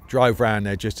 drove round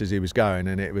there just as he was going,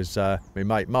 and it was my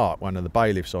mate Mark, one of the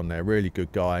bailiffs on there, really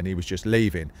good guy, and he was just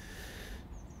leaving.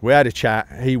 We had a chat,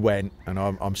 he went, and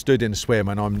I'm stood in the swim,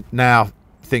 and I'm now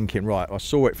thinking, right, I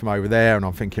saw it from over there, and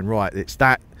I'm thinking, right, it's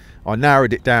that. I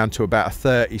narrowed it down to about a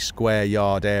 30 square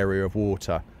yard area of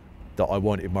water that I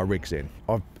wanted my rigs in.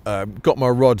 I've got my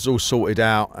rods all sorted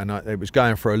out, and it was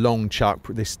going for a long chuck.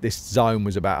 This zone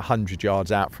was about 100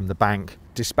 yards out from the bank.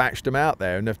 Dispatched them out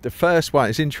there, and the first one,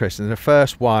 it's interesting, the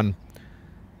first one,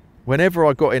 whenever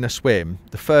I got in a swim,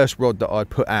 the first rod that I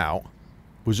put out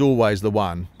was always the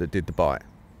one that did the bite.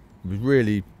 It was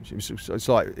really,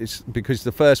 it's because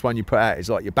the first one you put out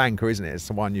is like your banker, isn't it? It's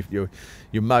the one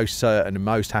you're most certain and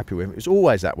most happy with. It was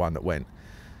always that one that went.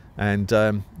 And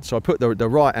so I put the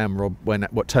right hand rod,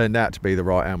 what turned out to be the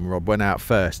right hand rod, went out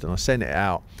first, and I sent it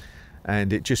out,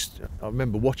 and it just, I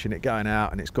remember watching it going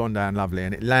out, and it's gone down lovely,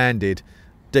 and it landed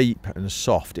deep and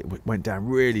soft. It went down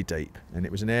really deep, and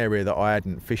it was an area that I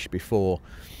hadn't fished before.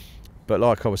 But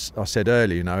like I said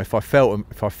earlier, you know, if I felt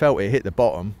it hit the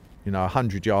bottom, you know,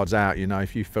 100 yards out, you know,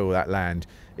 if you feel that land,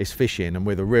 it's fishing, and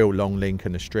with a real long link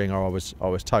and a stringer, I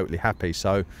was totally happy.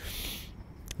 So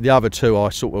the other two I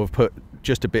sort of put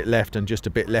just a bit left and just a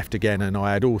bit left again, and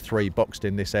I had all 3 boxed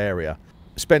in this area.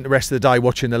 Spent the rest of the day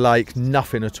watching the lake.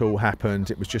 Nothing at all happened.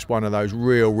 It was just one of those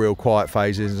real quiet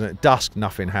phases, and at dusk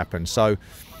nothing happened. So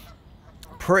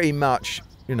pretty much,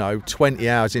 you know, 20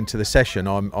 hours into the session,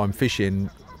 I'm fishing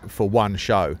for one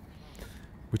show,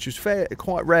 which was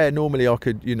quite rare. Normally I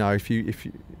could, you know, if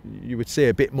you would see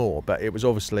a bit more, but it was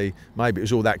obviously, maybe it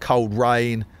was all that cold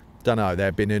rain, don't know. There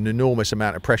had been an enormous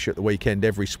amount of pressure at the weekend.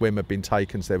 Every swim had been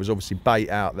taken, so there was obviously bait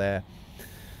out there,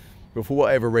 but for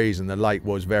whatever reason the lake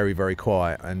was very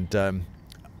quiet. And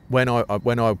when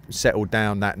I settled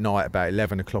down that night about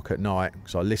 11 o'clock at night,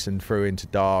 so I listened through into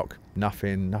dark,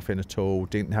 nothing at all.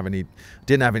 Didn't have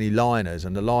any liners,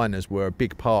 and the liners were a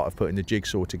big part of putting the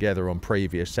jigsaw together on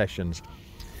previous sessions.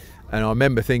 And I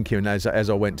remember thinking as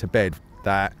I went to bed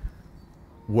that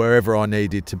wherever I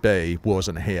needed to be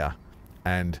wasn't here.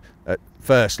 And at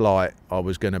first light, I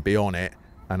was going to be on it,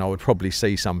 and I would probably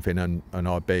see something, and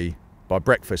I'd be, by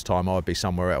breakfast time, I'd be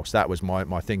somewhere else. That was my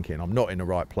thinking. I'm not in the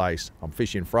right place. I'm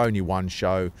fishing for only one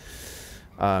show.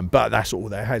 But that's all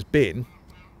there has been.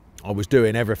 I was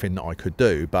doing everything that I could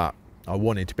do, but I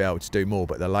wanted to be able to do more,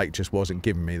 but the lake just wasn't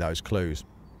giving me those clues.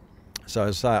 So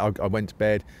as I say, I went to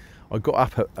bed. I got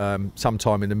up at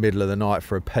sometime in the middle of the night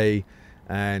for a pee,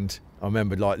 and I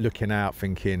remember like looking out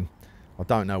thinking, I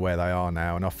don't know where they are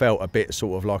now, and I felt a bit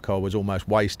sort of like I was almost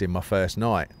wasting my first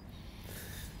night.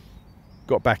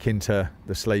 Got back into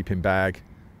the sleeping bag,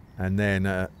 and then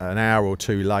an hour or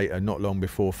two later, not long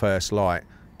before first light,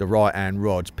 the right hand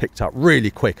rods picked up really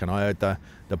quick, and I heard the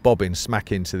bobbin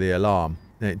smack into the alarm.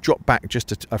 Then it dropped back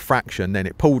just a fraction, then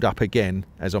it pulled up again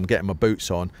as I'm getting my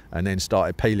boots on, and then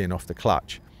started peeling off the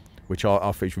clutch, which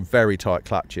I fish with very tight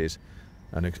clutches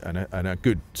and a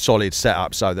good solid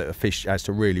setup, so that a fish has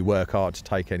to really work hard to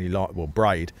take any light, well,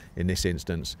 braid in this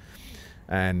instance.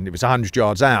 And it was 100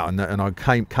 yards out, and I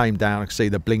came down. I could see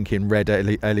the blinking red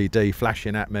LED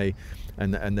flashing at me,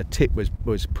 and the tip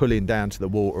was pulling down to the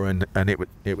water, and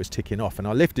it was ticking off. And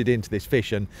I lifted into this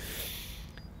fish, and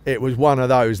it was one of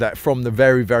those that from the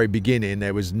very beginning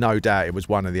there was no doubt it was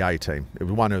one of the A team. It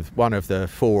was one of the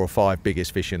 4 or 5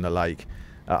 biggest fish in the lake.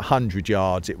 At 100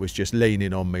 yards, it was just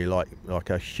leaning on me like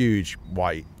a huge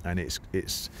weight, and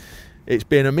it's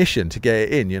been a mission to get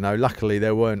it in. You know, luckily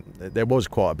there was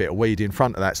quite a bit of weed in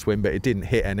front of that swim, but it didn't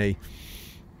hit any.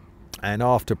 And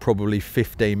after probably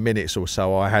 15 minutes or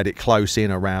so, I had it close in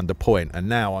around the point, and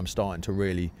now I'm starting to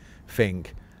really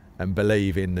think and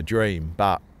believe in the dream.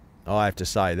 But I have to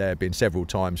say, there have been several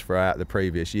times throughout the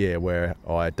previous year where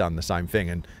I had done the same thing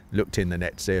and looked in the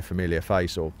net to see a familiar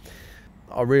face. Or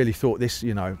I really thought this,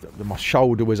 you know, my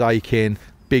shoulder was aching,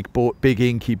 big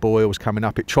inky boils coming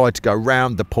up. It tried to go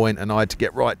round the point, and I had to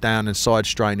get right down and side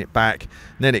strain it back.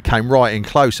 And then it came right in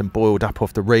close and boiled up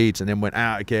off the reeds, and then went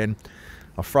out again.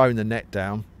 I've thrown the net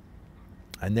down,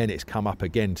 and then it's come up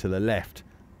again to the left,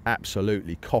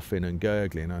 absolutely coughing and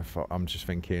gurgling. I'm just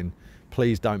thinking,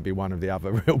 please don't be one of the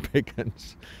other real big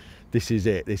ones. This is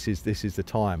it. This is the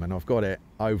time. And I've got it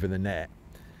over the net,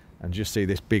 and just see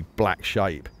this big black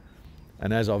shape.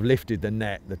 And as I've lifted the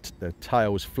net, the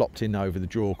tails flopped in over the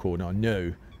draw cord, and I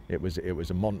knew it was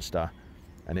a monster,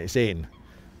 and it's in.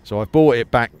 So I've brought it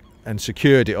back and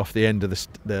secured it off the end of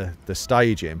the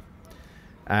staging,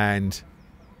 and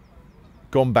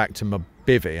gone back to my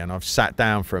bivvy, and I've sat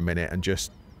down for a minute and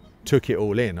just took it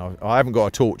all in. I haven't got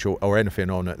a torch or anything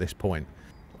on at this point.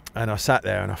 And I sat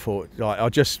there and I thought, like, I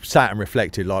just sat and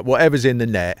reflected, like, whatever's in the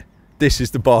net, this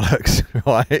is the bollocks,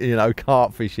 right? You know,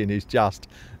 carp fishing is just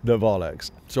the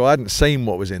bollocks. So I hadn't seen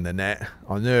what was in the net.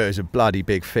 I knew it was a bloody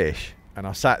big fish. And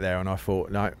I sat there and I thought,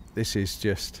 no, this is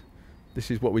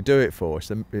what we do it for.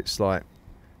 It's like,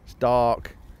 it's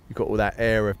dark. You've got all that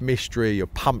air of mystery. You're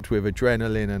pumped with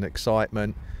adrenaline and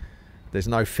excitement. There's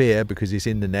no fear because it's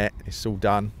in the net. It's all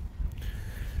done.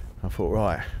 I thought,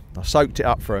 right. I soaked it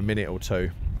up for a minute or two.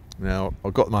 Now,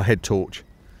 I've got my head torch.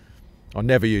 I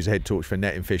never use a head torch for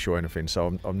netting fish or anything,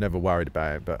 so I'm never worried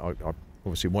about it. But I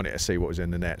obviously wanted to see what was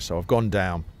in the net. So I've gone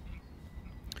down.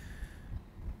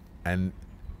 And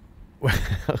I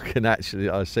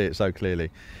see it so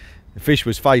clearly. The fish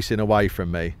was facing away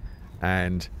from me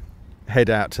and head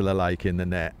out to the lake in the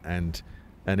net, and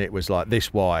it was like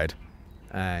this wide,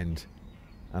 and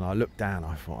I looked down.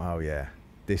 I thought, oh yeah,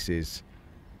 this is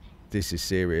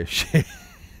serious shit.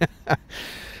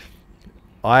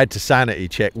 I had to sanity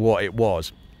check what it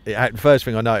was. First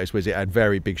thing I noticed was it had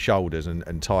very big shoulders,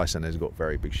 and Tyson has got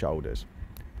very big shoulders.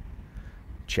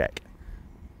 Check.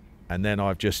 And then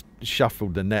I've just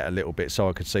shuffled the net a little bit so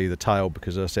I could see the tail,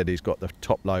 because I said he's got the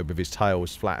top lobe of his tail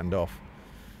was flattened off.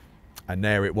 And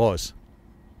there it was.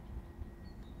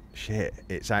 Shit,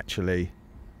 it's actually,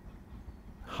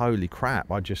 holy crap.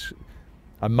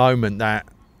 A moment that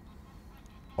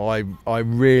I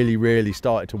really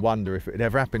started to wonder if it had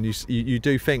ever happened. You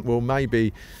do think, well,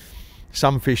 maybe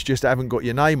some fish just haven't got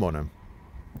your name on them.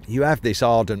 You have this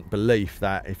ardent belief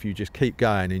that if you just keep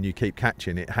going and you keep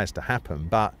catching, it has to happen.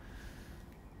 But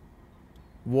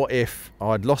what if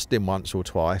I'd lost him once or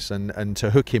twice, and to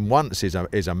hook him once is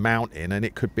a mountain, and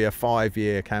it could be a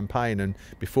 5-year campaign, and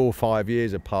before 5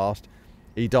 years have passed,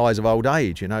 he dies of old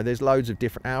age. You know, there's loads of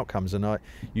different outcomes, and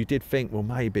you did think, well,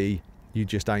 maybe you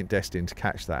just ain't destined to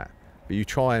catch that. But you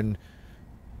try and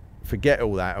forget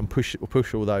all that and push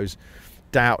all those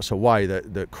doubts away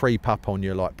that creep up on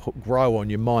you, like grow on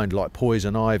your mind like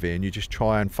poison ivy, and you just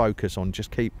try and focus on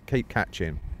just keep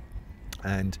catching.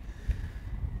 And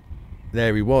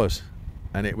there he was,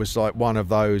 and it was like one of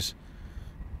those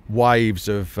waves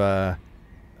of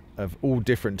all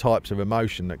different types of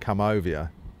emotion that come over you.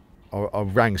 I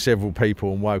rang several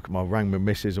people and I rang my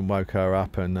missus and woke her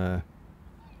up, and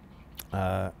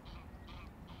got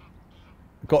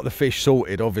the fish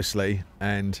sorted, obviously,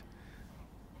 and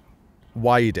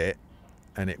weighed it,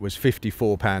 and it was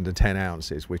 54 pound and 10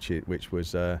 ounces, which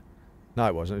was no,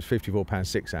 it wasn't. It was 54 pound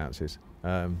 6 ounces.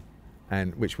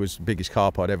 And which was the biggest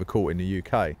carp I'd ever caught in the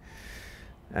UK.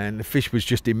 And the fish was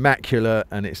just immaculate,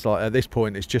 and it's like, at this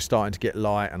point it's just starting to get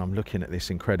light, and I'm looking at this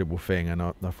incredible thing, and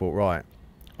I thought, right,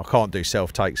 I can't do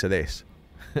self-takes of this.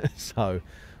 So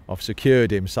I've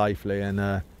secured him safely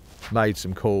and made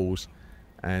some calls,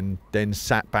 and then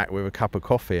sat back with a cup of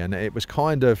coffee. And it was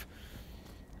kind of,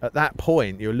 at that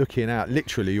point, you're looking out,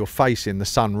 literally you're facing the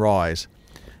sunrise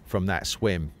from that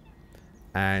swim,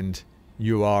 and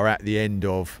you are at the end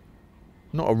of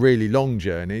not a really long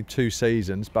journey, 2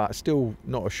 seasons, but still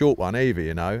not a short one either,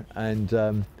 you know.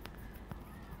 And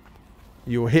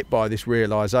you're hit by this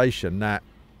realization that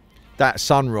that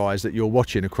sunrise that you're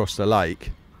watching across the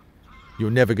lake, you're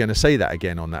never going to see that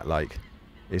again on that lake.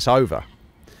 It's over.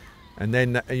 And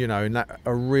then, you know, and that,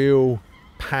 a real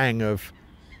pang of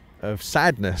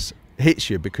sadness hits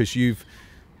you, because you've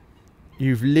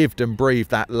lived and breathed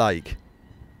that lake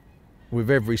with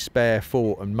every spare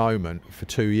thought and moment for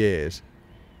 2 years,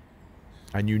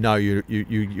 and you know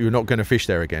you're not going to fish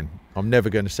there again. I'm never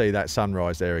going to see that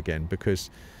sunrise there again, because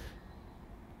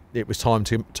it was time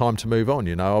to move on.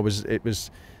 You know,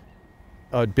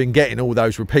 I'd been getting all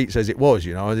those repeats as it was.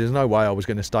 You know, there's no way I was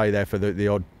going to stay there for the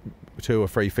odd 2 or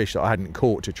 3 fish that I hadn't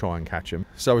caught to try and catch them.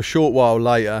 So a short while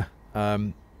later,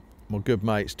 my good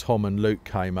mates Tom and Luke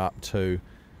came up to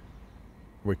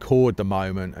record the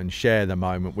moment and share the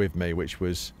moment with me, which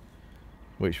was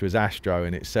astro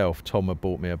in itself. Tom had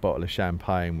bought me a bottle of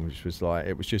champagne, which was like,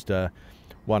 it was just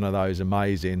one of those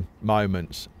amazing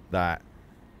moments that,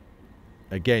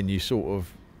 again, you sort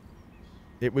of,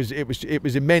 it was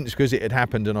immense because it had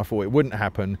happened, and I thought it wouldn't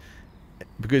happen,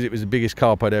 because it was the biggest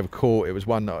carp I'd ever caught. It was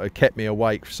one that had kept me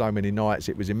awake for so many nights.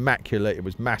 It was immaculate, it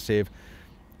was massive,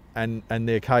 and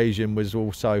the occasion was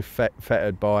also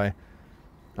fettered by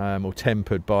or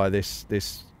tempered by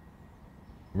this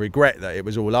regret that it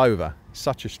was all over.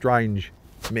 Such a strange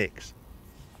mix.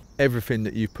 Everything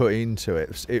that you've put into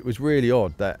it, it was really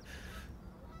odd that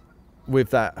with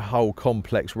that whole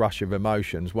complex rush of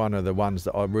emotions, one of the ones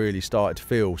that I really started to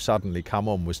feel suddenly come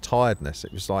on was tiredness.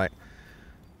 It was like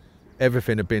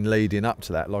everything had been leading up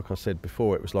to that. Like I said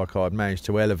before, it was like I'd managed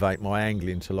to elevate my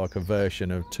angling to like a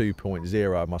version of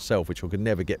 2.0 myself, which I could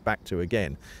never get back to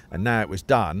again. And now it was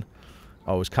done,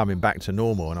 I was coming back to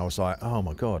normal, and I was like, oh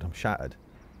my God, I'm shattered.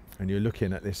 And you're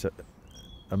looking at this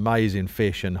amazing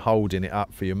fish and holding it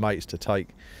up for your mates to take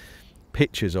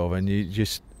pictures of, and you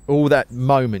just, all that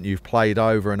moment you've played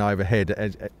over and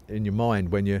overhead in your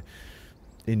mind when you're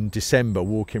in December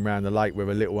walking around the lake with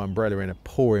a little umbrella in a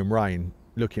pouring rain,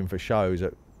 looking for shows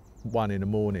at 1 in the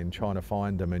morning, trying to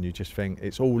find them, and you just think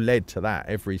it's all led to that,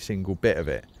 every single bit of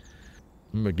it. I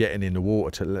remember getting in the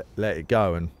water to let it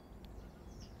go, and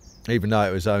even though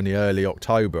it was only early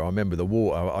October, I remember the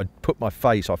water, I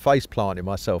face planted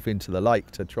myself into the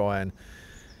lake to try and,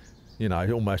 you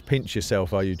know, almost pinch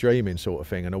yourself, are you dreaming sort of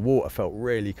thing, and the water felt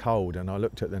really cold, and I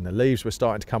looked at them, the leaves were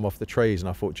starting to come off the trees, and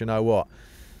I thought, you know what,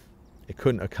 it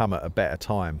couldn't have come at a better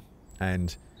time.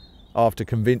 And after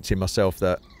convincing myself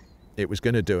that it was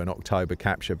going to do an October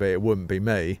capture, but it wouldn't be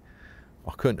me,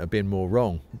 I couldn't have been more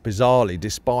wrong. Bizarrely,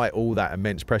 despite all that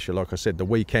immense pressure, like I said, the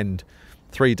weekend,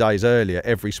 3 days earlier,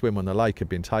 every swim on the lake had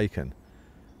been taken,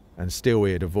 and still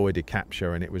we had avoided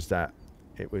capture. And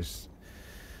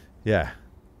yeah,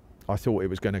 I thought it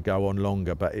was going to go on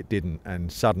longer, but it didn't. And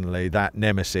suddenly that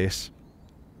nemesis,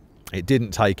 it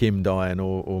didn't take him dying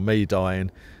or me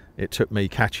dying, it took me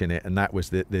catching it, and that was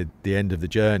the end of the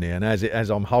journey. And as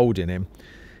I'm holding him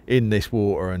in this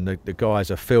water, and the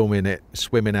guys are filming it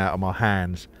swimming out of my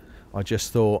hands, I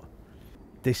just thought,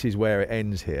 this is where it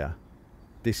ends here.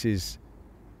 This is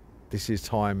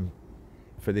time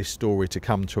for this story to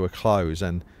come to a close.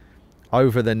 And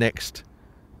over the next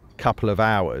couple of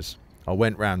hours, I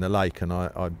went round the lake,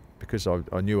 and because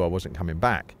I knew I wasn't coming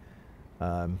back,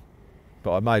 but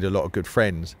I made a lot of good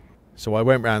friends. So I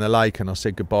went round the lake and I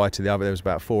said goodbye to there was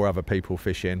about 4 other people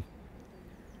fishing.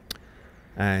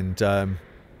 And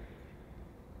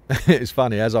it's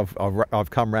funny, as I've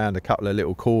come round a couple of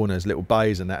little corners, little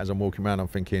bays and that, as I'm walking around, I'm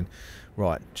thinking,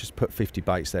 right, just put 50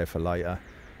 baits there for later.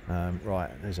 Right,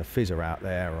 there's a fizzer out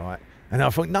there, right? And I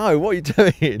thought, no, what are you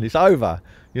doing? It's over.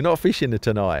 You're not fishing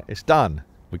tonight. It's done.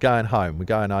 We're going home. We're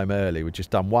going home early. We've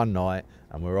just done one night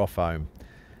and we're off home.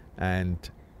 And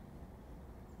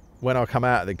when I come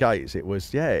out of the gates, it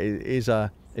was, yeah,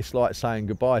 it's like saying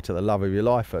goodbye to the love of your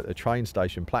life at a train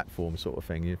station platform sort of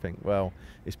thing. You think, well,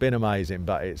 it's been amazing,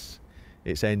 but it's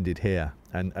ended here.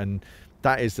 And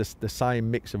that is the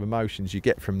same mix of emotions you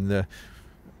get from the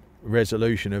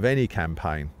resolution of any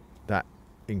campaign, that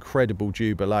incredible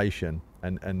jubilation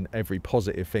and every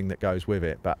positive thing that goes with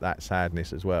it, but that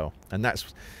sadness as well. And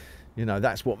that's, you know,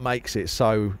 that's what makes it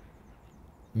so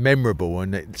memorable,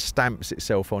 and it stamps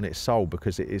itself on its soul,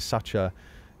 because it is such a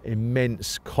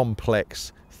immense,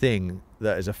 complex thing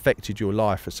that has affected your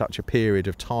life for such a period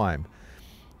of time,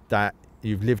 that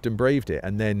you've lived and breathed it,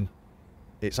 and then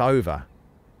it's over,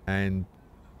 and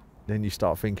then you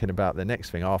start thinking about the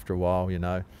next thing after a while, you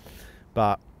know.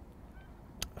 But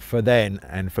for then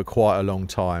and for quite a long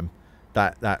time,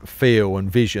 that feel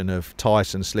and vision of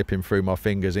Tyson slipping through my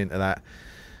fingers into that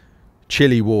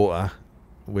chilly water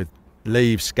with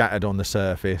leaves scattered on the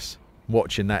surface,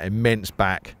 watching that immense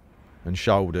back and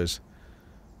shoulders,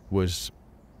 was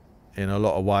in a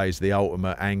lot of ways the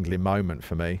ultimate angling moment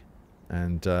for me,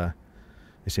 and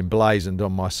it's emblazoned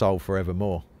on my soul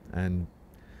forevermore. And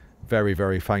very,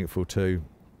 very thankful to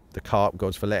the carp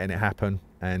gods for letting it happen,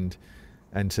 and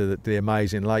to the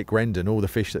amazing Lake Grendon, all the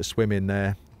fish that swim in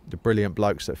there, the brilliant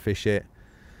blokes that fish it.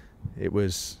 It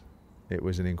was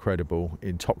an incredible,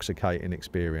 intoxicating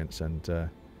experience, and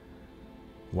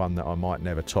one that I might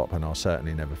never top, and I'll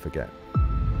certainly never forget.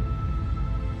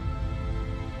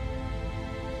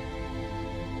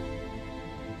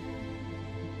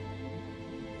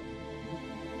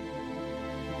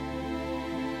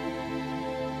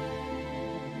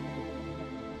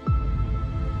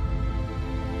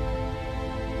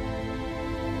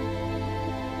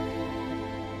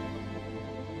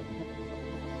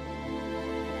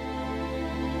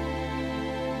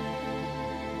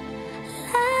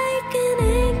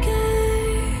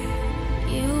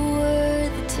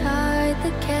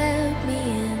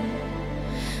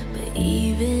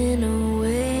 Even a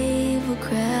wave will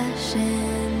crash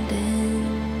and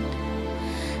end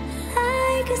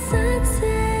like a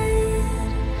sunset.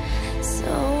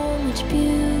 So much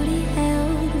beauty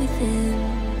held within,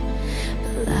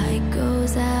 but light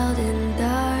goes out and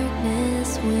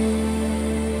darkness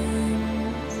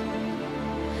wins.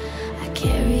 I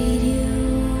carried you.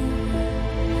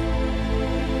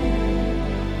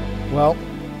 Well,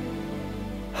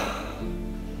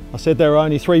 I said there are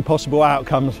only 3 possible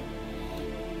outcomes.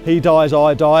 He dies,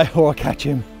 I die, or I catch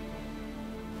him.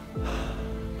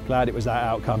 Glad it was that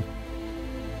outcome.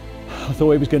 I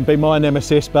thought it was going to be my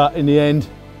nemesis, but in the end,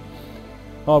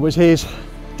 I was his.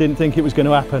 Didn't think it was going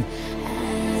to happen.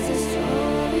 As the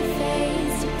story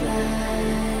fades to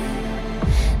black,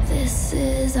 this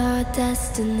is our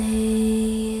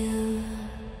destiny.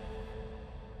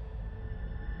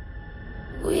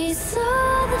 We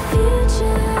saw the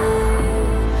future.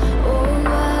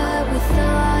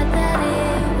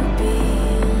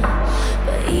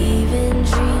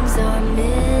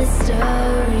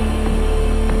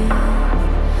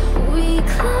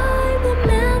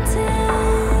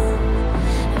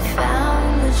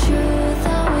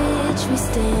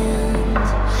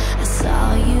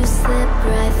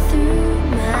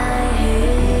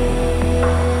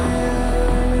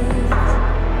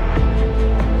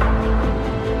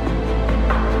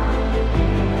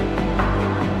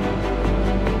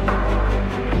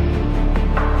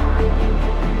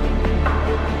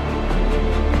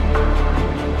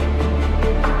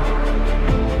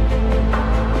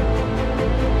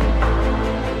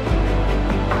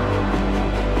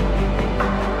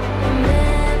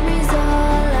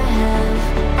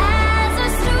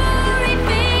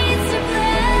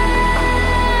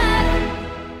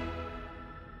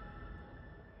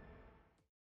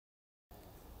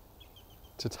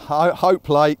 To Hope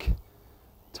Lake,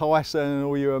 Tyson and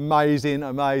all you amazing,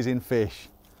 amazing fish.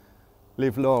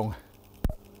 Live long.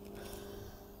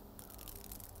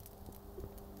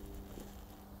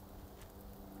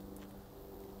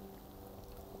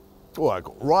 Oh, I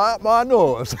got right up my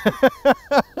nose.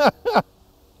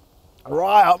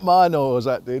 Right up my nose,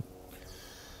 that did.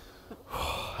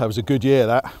 That was a good year,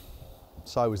 that.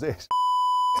 So was this.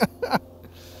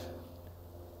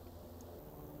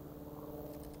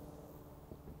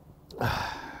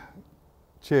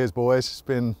 Cheers, boys. It's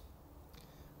been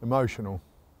emotional.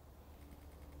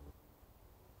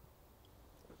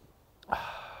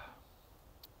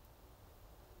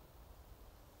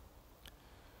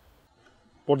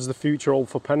 What does the future hold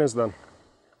for Penners then?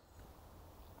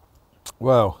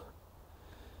 Well,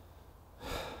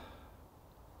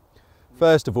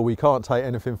 first of all, we can't take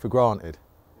anything for granted.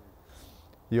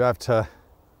 You have to,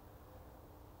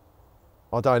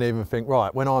 I don't even think,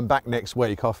 right, when I'm back next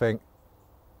week, I think,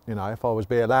 you know, if I was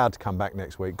being allowed to come back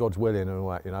next week, God's willing and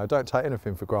all that, you know, don't take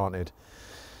anything for granted.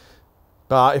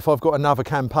 But if I've got another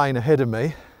campaign ahead of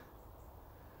me,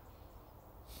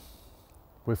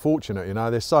 we're fortunate, you know,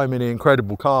 there's so many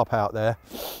incredible carp out there.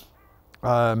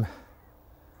 But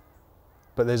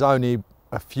there's only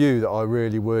a few that I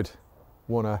really would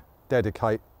want to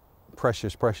dedicate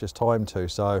precious, precious time to.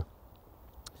 So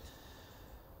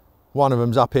one of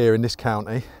them's up here in this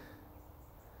county.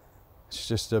 It's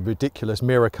just a ridiculous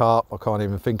mirror carp. I can't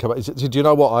even think about it. Do you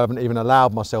know what? I haven't even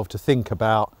allowed myself to think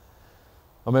about.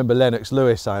 I remember Lennox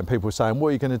Lewis saying, people saying, what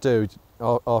are you going to do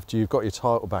after you've got your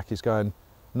title back? He's going,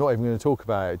 I'm not even going to talk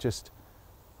about it. Just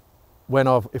when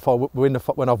I've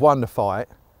won the fight,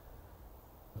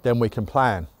 then we can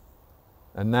plan.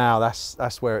 And now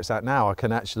that's where it's at now. I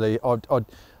can actually,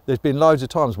 there's been loads of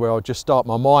times where I'll just start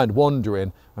my mind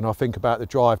wandering and I think about the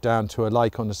drive down to a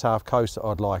lake on the south coast that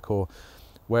I'd like, or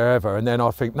wherever, and then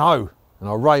I think no, and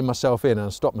I rein myself in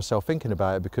and stop myself thinking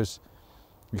about it, because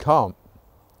you can't.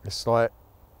 It's like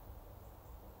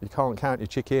you can't count your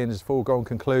chickens, foregone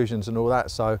conclusions and all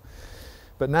that. So,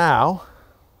 but now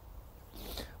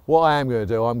what I am going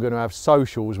to do, I'm going to have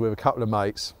socials with a couple of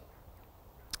mates.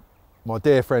 My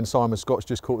dear friend Simon Scott's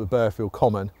just caught the Burfield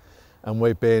Common, and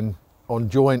we've been on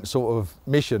joint sort of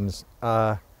missions,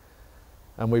 and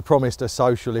we promised a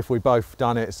social if we both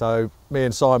done it. So me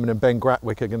and Simon and Ben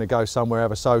Gratwick are going to go somewhere,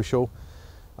 have a social.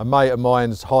 A mate of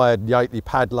mine's hired Yateley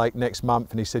Pad Lake next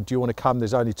month, and he said, do you want to come?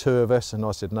 There's only 2 of us. And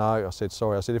I said, no. I said,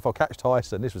 sorry. I said, if I catch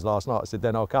Tyson, this was last night, I said,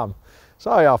 then I'll come.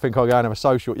 So yeah, I think I'll go and have a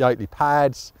social at Yateley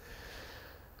Pads,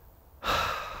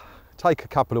 take a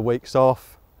couple of weeks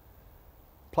off,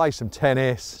 play some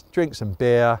tennis, drink some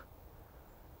beer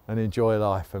and enjoy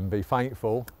life, and be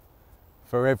thankful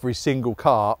for every single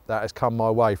carp that has come my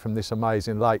way from this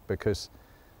amazing lake, because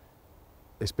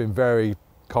it's been very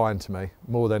kind to me,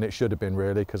 more than it should have been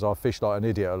really, because I fish like an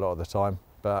idiot a lot of the time,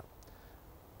 but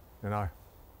you know,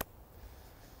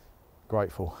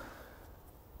 grateful.